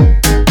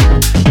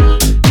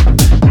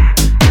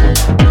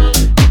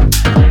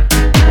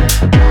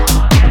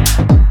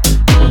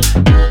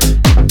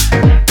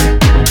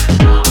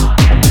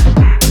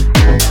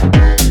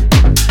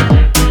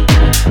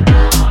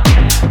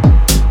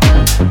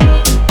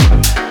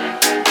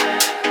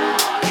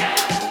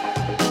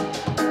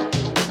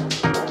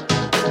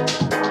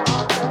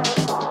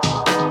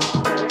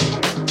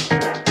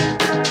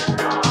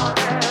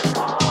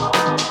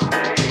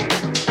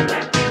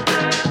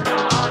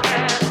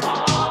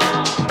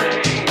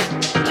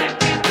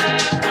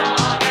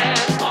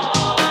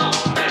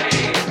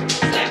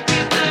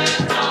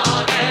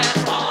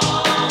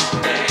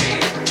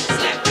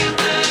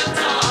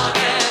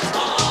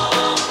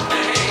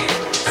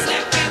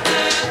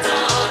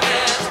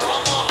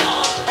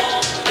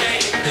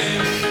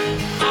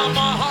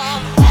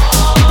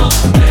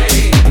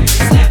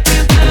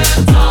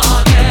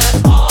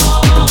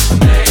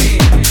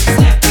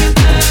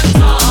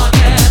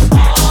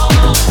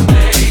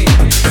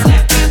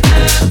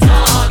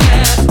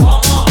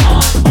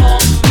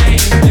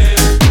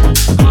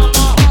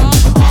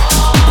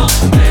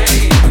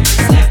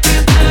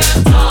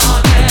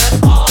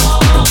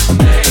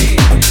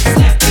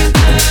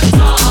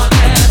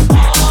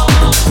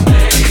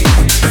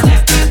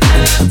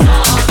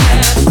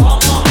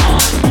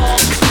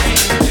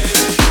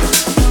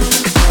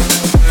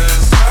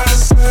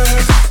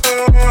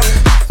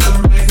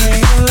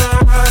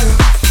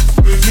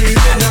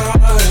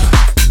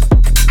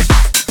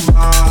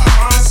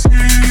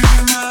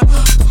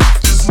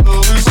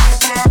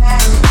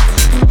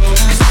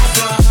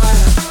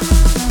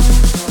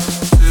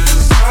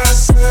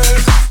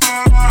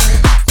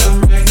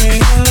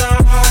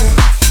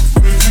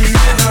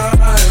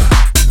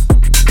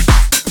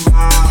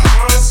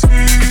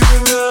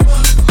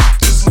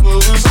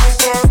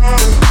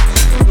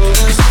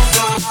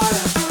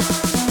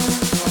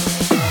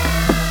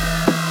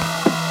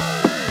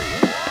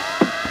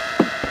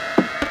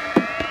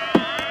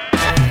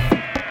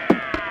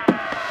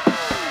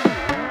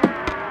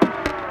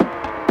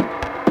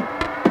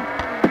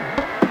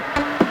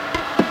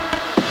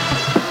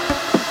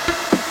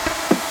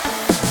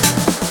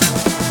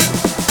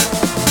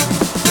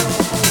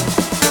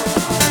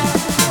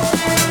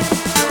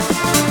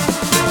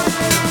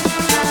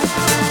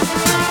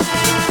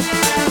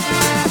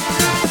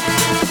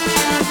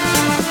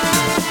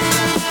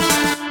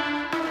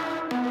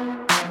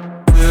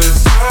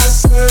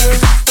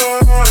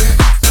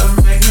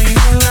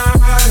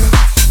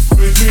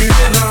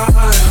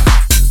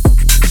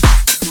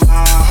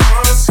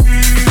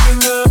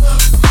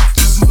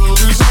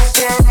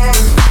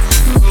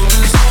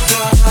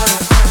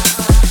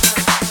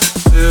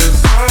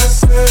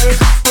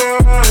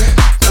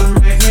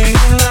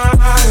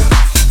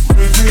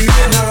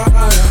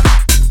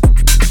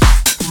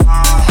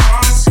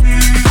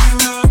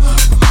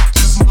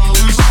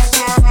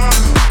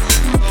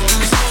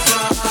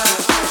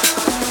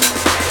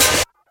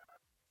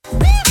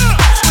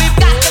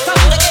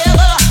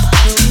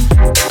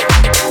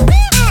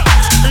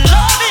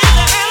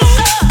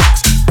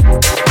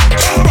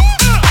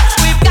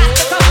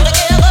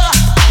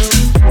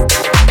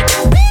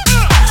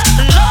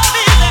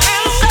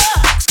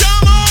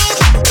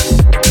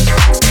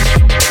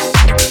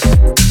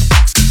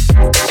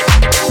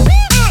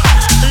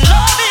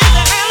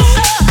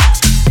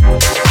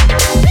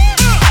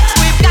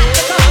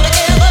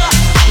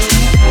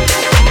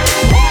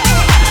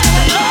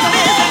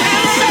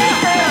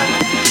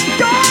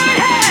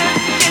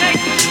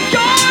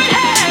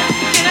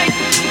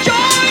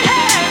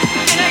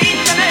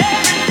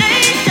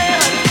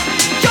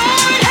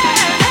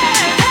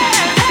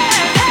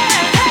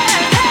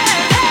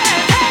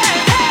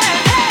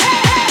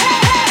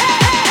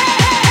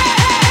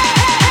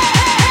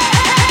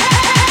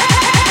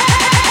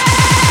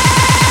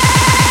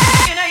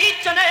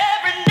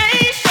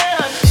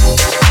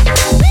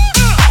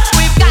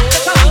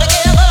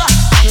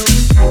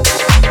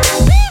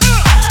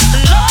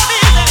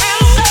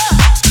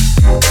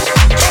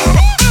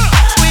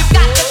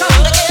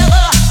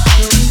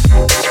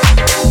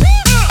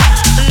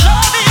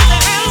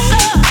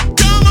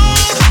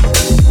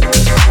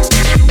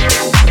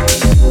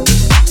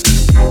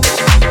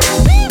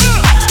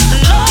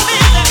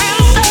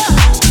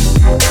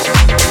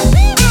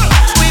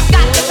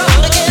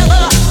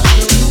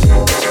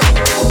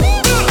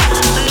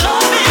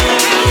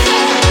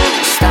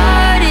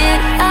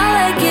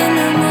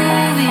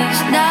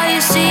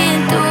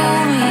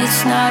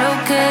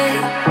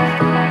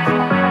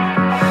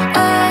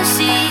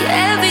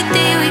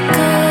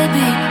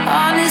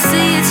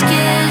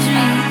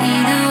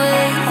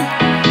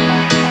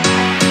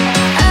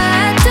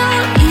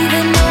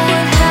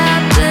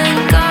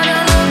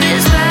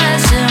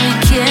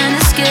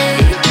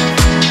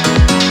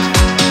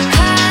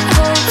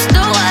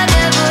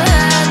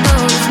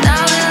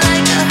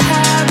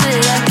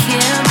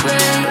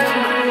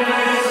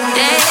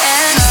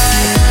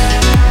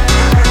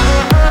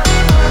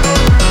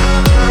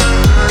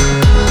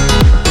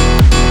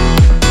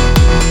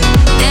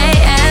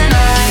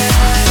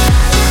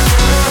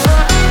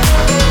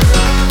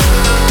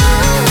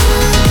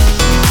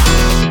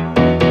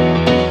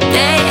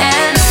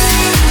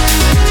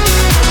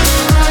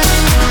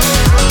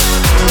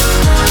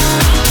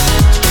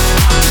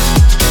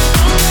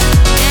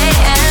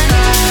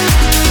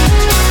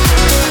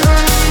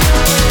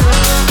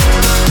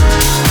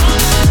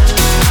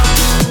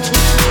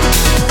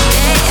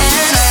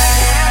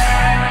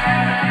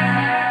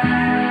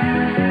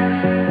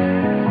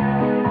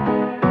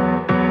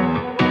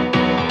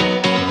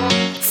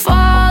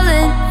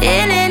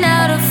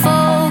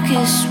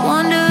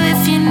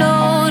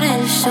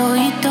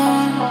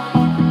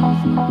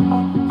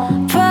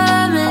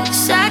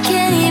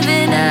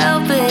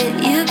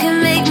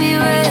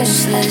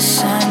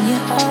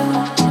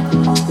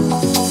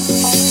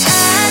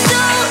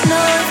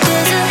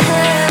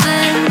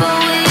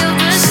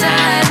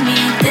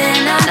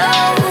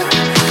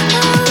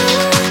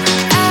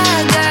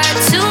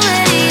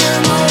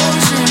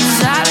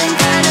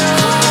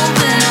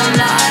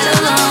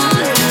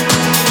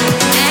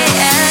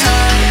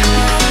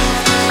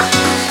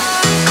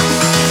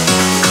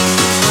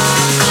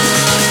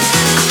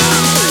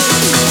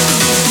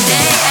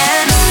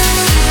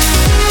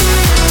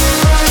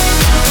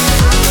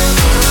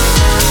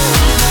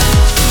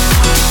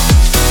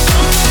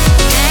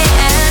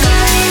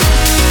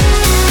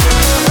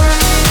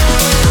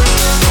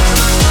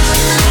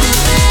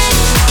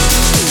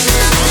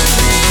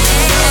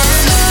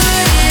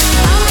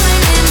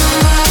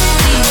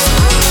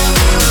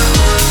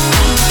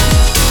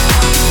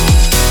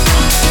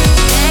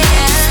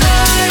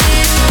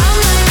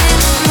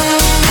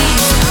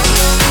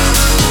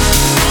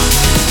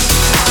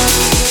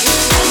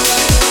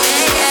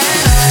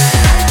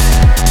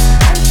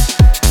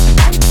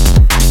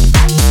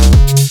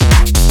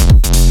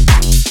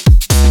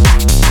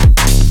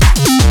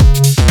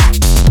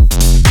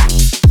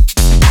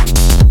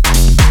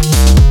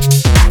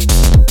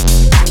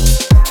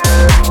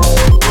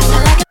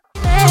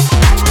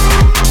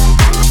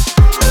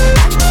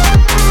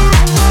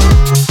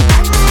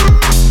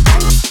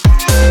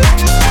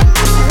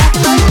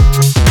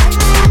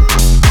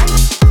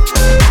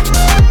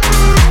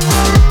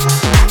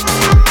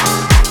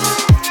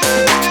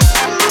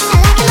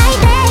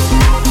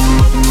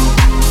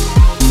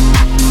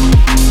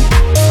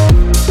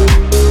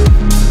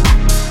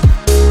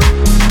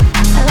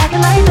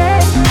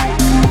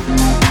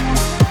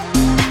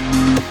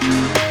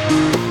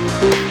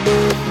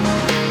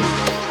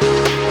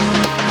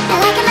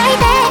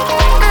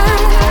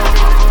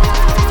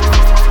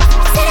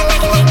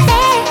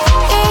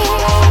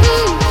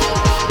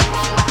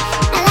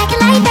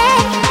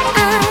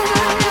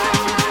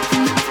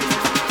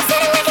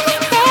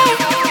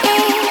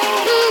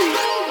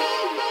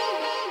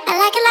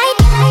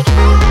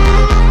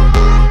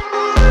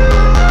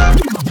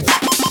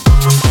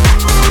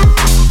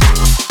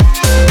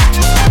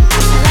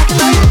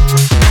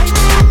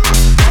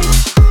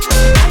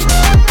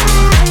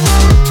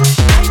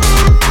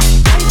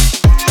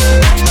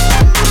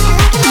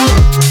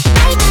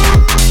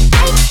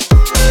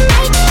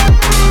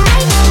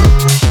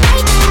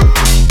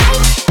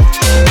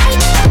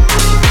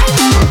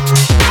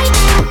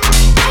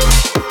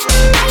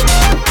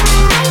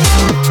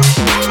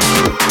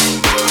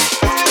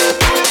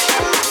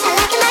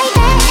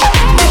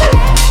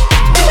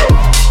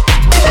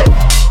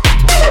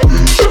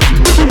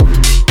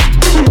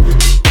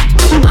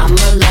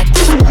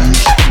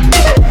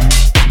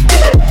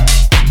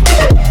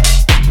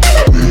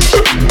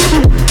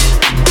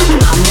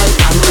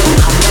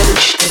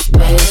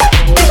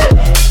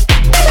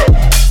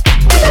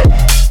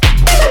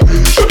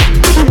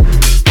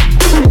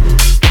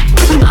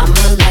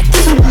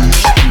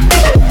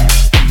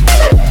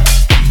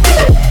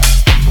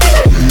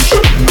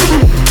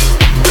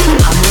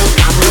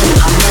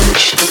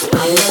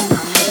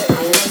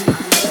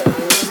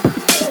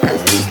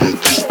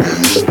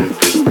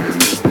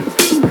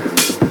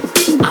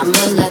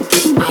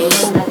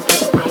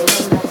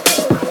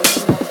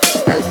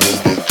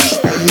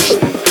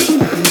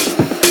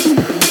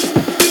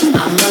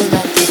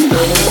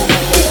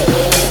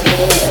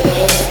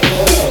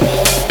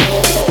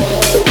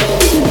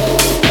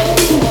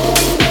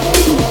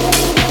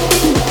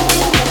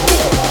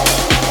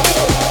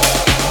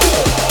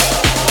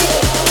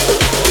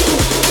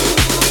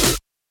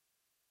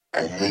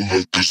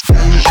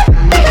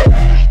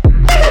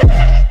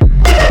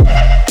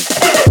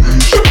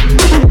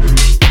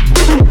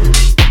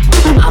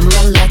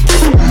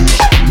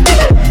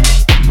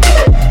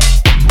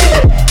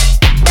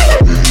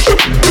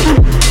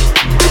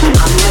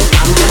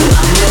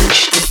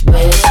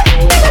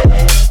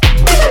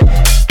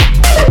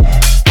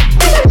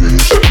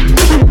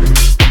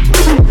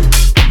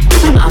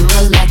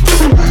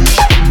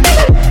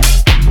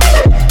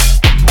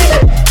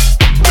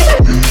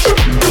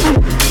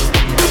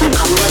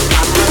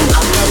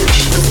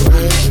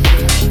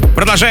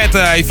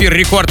 Это эфир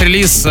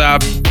рекорд-релиз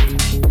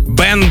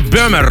Бен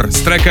Бёмер с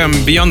треком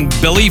Beyond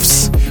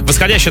Beliefs.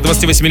 Восходящая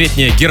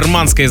 28-летняя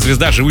германская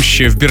звезда,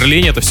 живущая в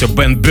Берлине. Это все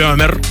Бен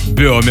Бёмер.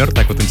 Бёмер,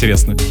 так вот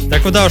интересно.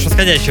 Так куда уж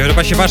восходящая, уже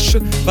почти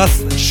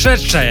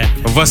восшедшая.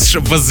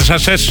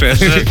 Восшедшая.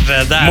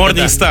 Да.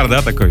 Morning Star,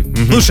 да, такой?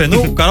 Слушай,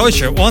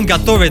 короче, он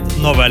готовит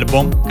новый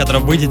альбом,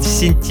 который выйдет в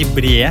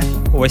сентябре,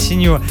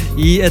 осенью.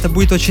 И это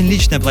будет очень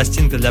личная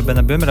пластинка для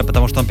Бена Бёмера,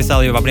 потому что он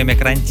писал ее во время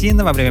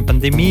карантина, во время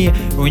пандемии.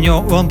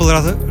 Он был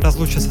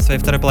разлучен со своей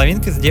второй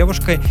половинкой, с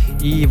девушкой.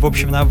 И, в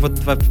общем,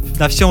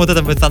 на всем вот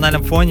этом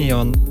эмоциональном фоне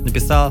он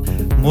написал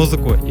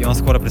музыку, и он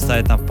скоро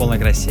представит нам в полной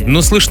красе.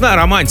 Ну, слышна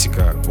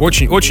романтика.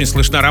 Очень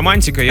слышна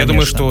романтика. Конечно. Я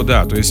думаю, что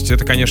да. То есть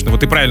это, конечно, вот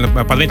ты правильно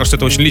подметил, что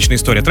это очень личная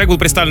история. Трек был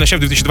представлен еще в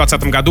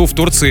 2020 году в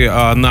Турции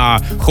на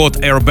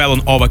Hot Air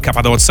Balloon over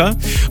Cappadocia.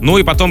 Ну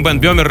и потом Бен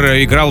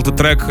Бёмер играл этот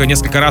трек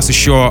несколько раз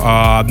еще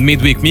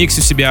Midweek Mix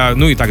у себя,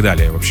 ну и так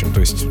далее, в общем.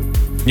 То есть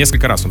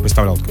несколько раз он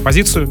представлял такую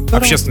позицию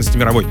общественности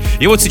мировой.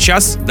 И вот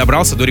сейчас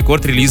добрался до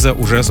рекорд-релиза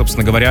уже,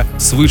 собственно говоря,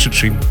 с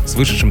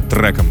вышедшим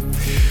треком.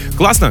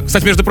 Классно.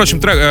 Кстати, между прочим,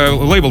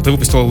 лейбл ты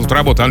выпустил эту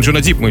работу.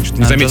 Anjuna Deep мы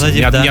что-то не заметили,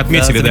 не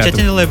отметили. Да,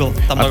 замечательный лейбл.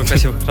 Там много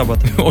красивых работ.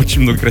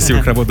 Очень много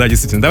красивых работ, да,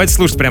 действительно. Давайте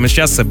слушать прямо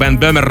сейчас Бен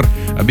Бёмер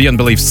Beyond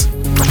Beliefs.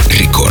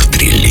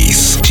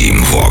 Рекорд-релиз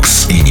Team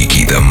Vox и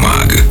Никита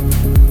Маг.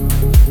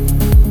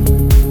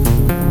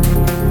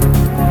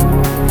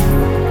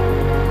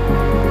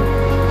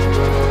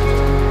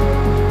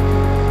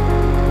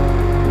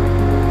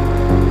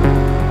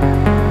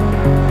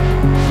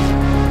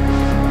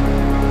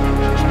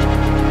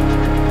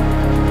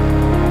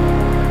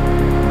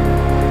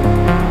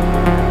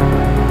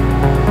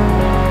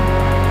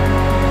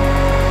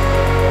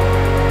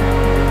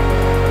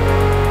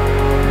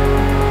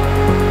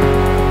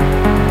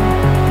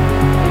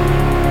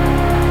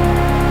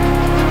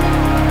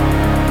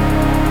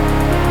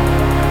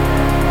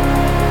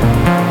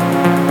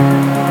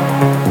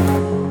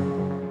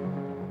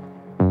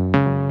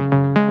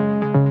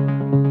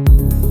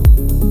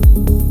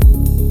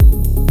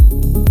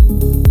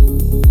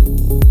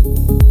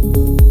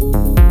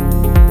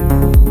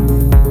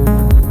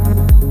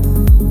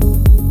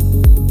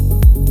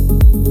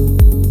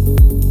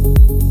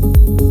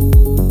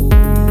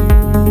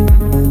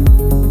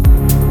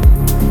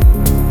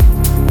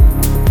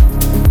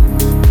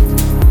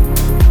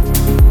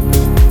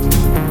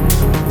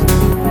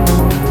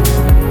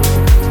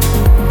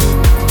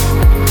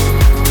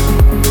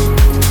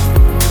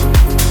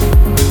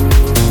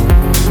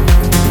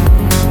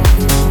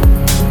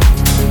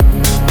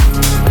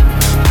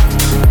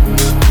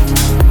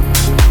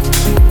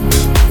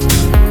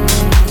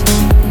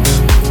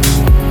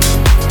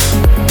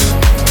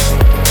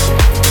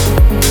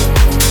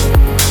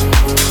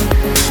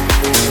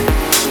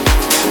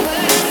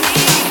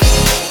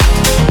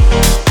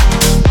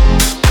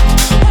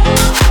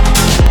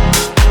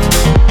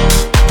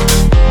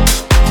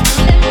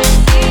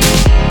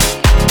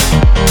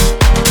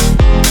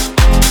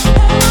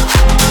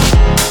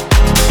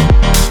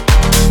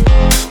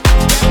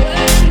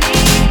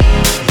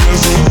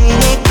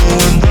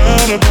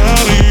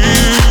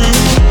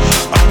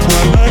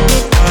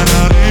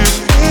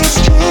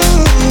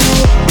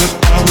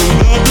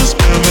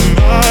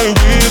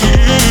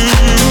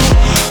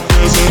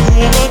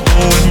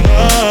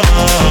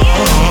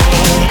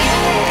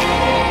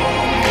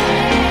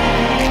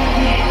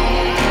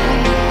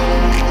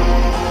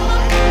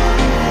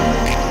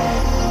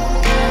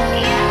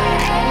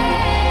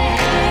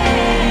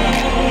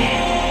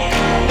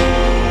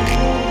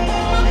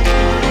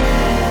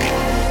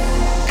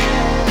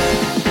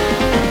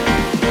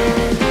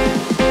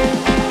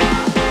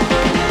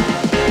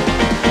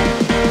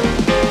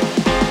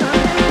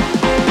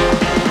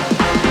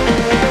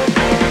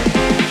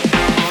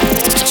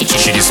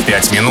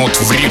 Минут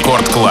в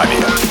рекорд-клабе.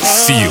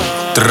 Фил.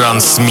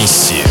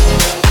 Трансмиссия.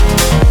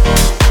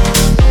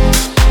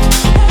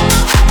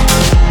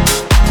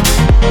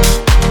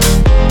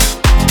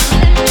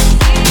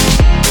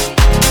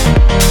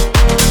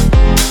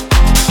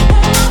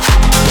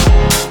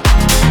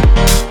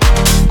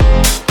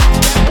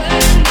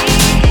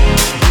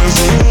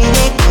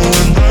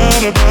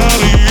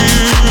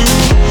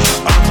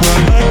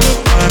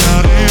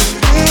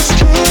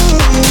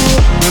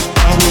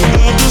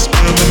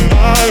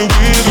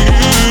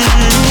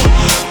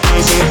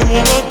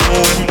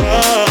 Going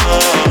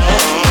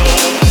down.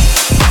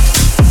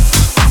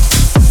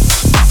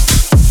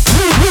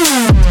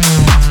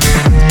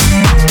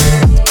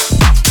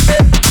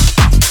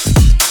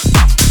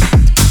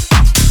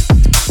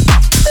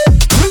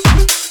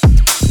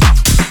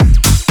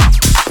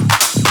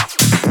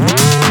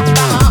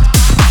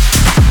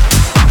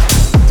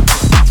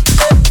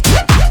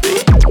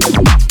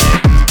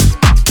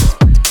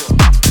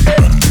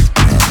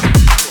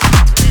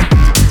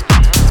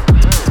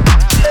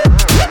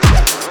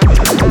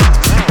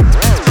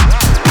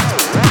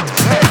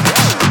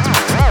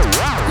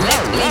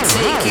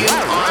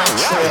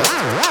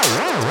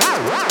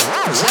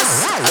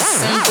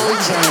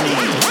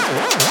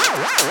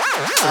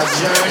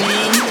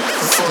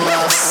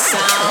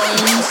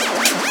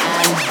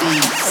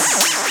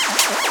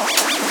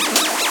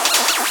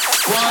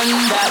 One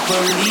that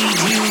will lead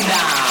you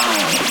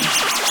down,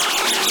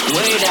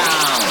 way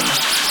down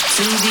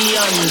to the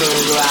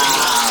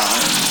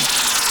underground.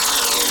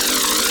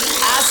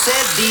 I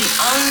said the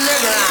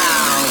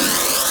underground.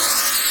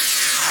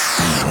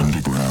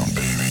 Underground,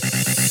 baby.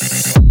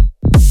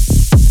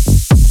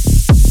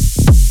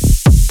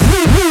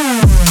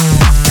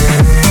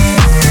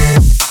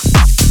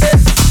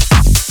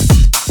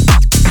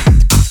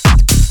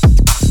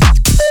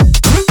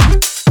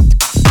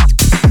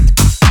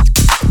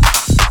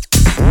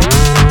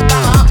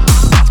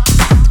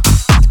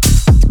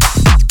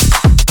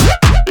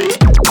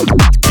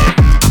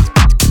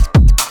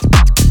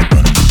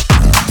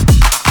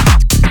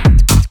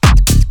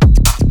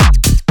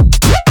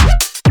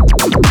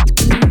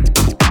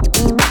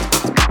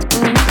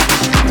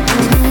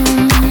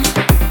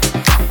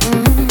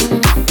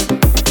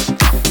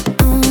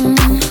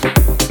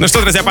 Ну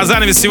что, друзья, под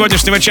занавес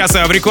сегодняшнего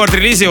часа в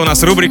рекорд-релизе у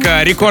нас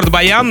рубрика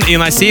 «Рекорд-баян». И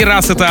на сей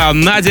раз это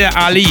Надя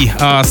Али,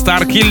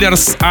 Star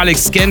Killers,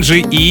 Александр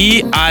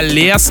и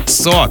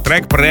Алесо,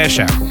 трек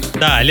 «Брejcha».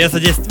 Да, Алесо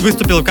здесь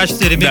выступил в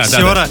качестве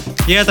ремиксера. Да.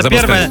 И это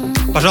первая,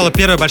 пожалуй,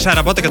 первая большая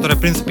работа, которая, в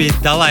принципе,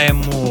 дала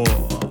ему...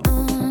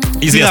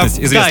 Известность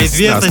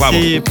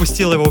и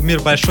пустила его в мир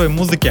большой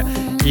музыки.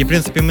 И, в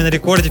принципе, мы на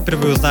рекорде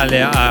впервые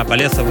узнали об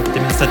Алесо вот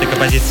именно с этой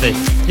композицией.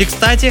 И,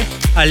 кстати,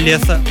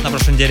 Алесо на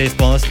прошлой неделе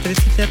исполнилось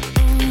 30 лет.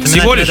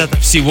 Всего лишь?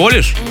 Всего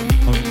лишь?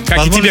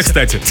 Как и тебе,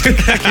 кстати.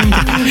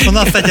 У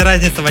нас, кстати,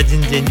 разница в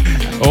один день.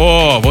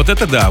 О, вот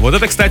это да. Вот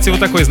это, кстати, вот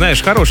такой,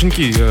 знаешь,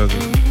 хорошенький.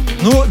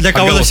 Ну, для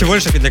кого-то всего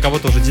лишь, для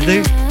кого-то уже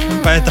деды.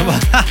 Поэтому...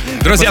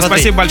 Друзья,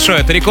 спасибо большое.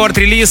 Это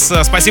рекорд-релиз.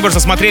 Спасибо, что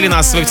смотрели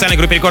нас в официальной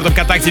группе Рекорда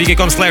ВКонтакте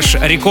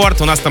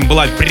wiki.com/рекорд. У нас там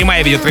была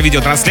прямая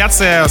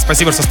видеотрансляция.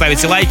 Спасибо, что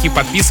ставите лайки,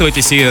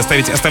 подписывайтесь и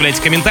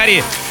оставляйте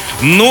комментарии.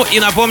 Ну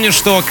и напомню,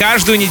 что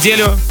каждую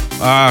неделю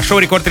шоу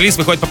Рекорд-релиз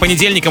выходит по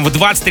понедельникам в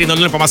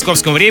 23:00 по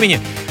московскому времени.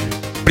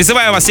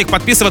 Призываю вас всех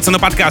подписываться на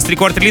подкаст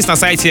Рекорд-релиз на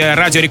сайте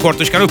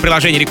radiorecord.ru в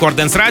приложении Рекорд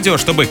Dance Radio,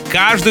 чтобы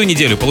каждую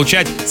неделю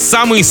получать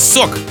самый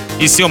сок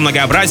из всего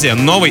многообразия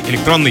новой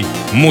электронной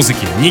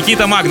музыки.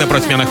 Никита Маг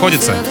напротив меня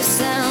находится.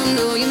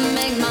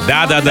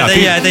 Да.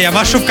 Это я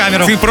машу в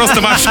камеру. Ты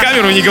просто машешь в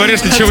камеру и не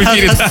говоришь ничего в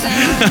эфире.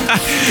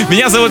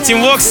 Меня зовут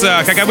Тим Вокс.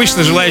 Как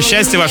обычно, желаю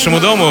счастья вашему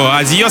дому.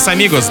 Адьос,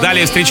 амигос.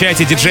 Далее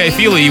встречайте диджея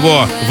Фила и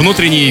его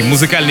внутренний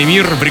музыкальный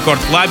мир в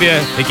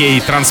рекорд-клабе,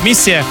 а.к.а.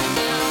 трансмиссия.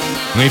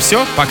 Ну и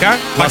все, пока.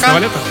 Классного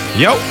лета.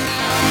 Йоу!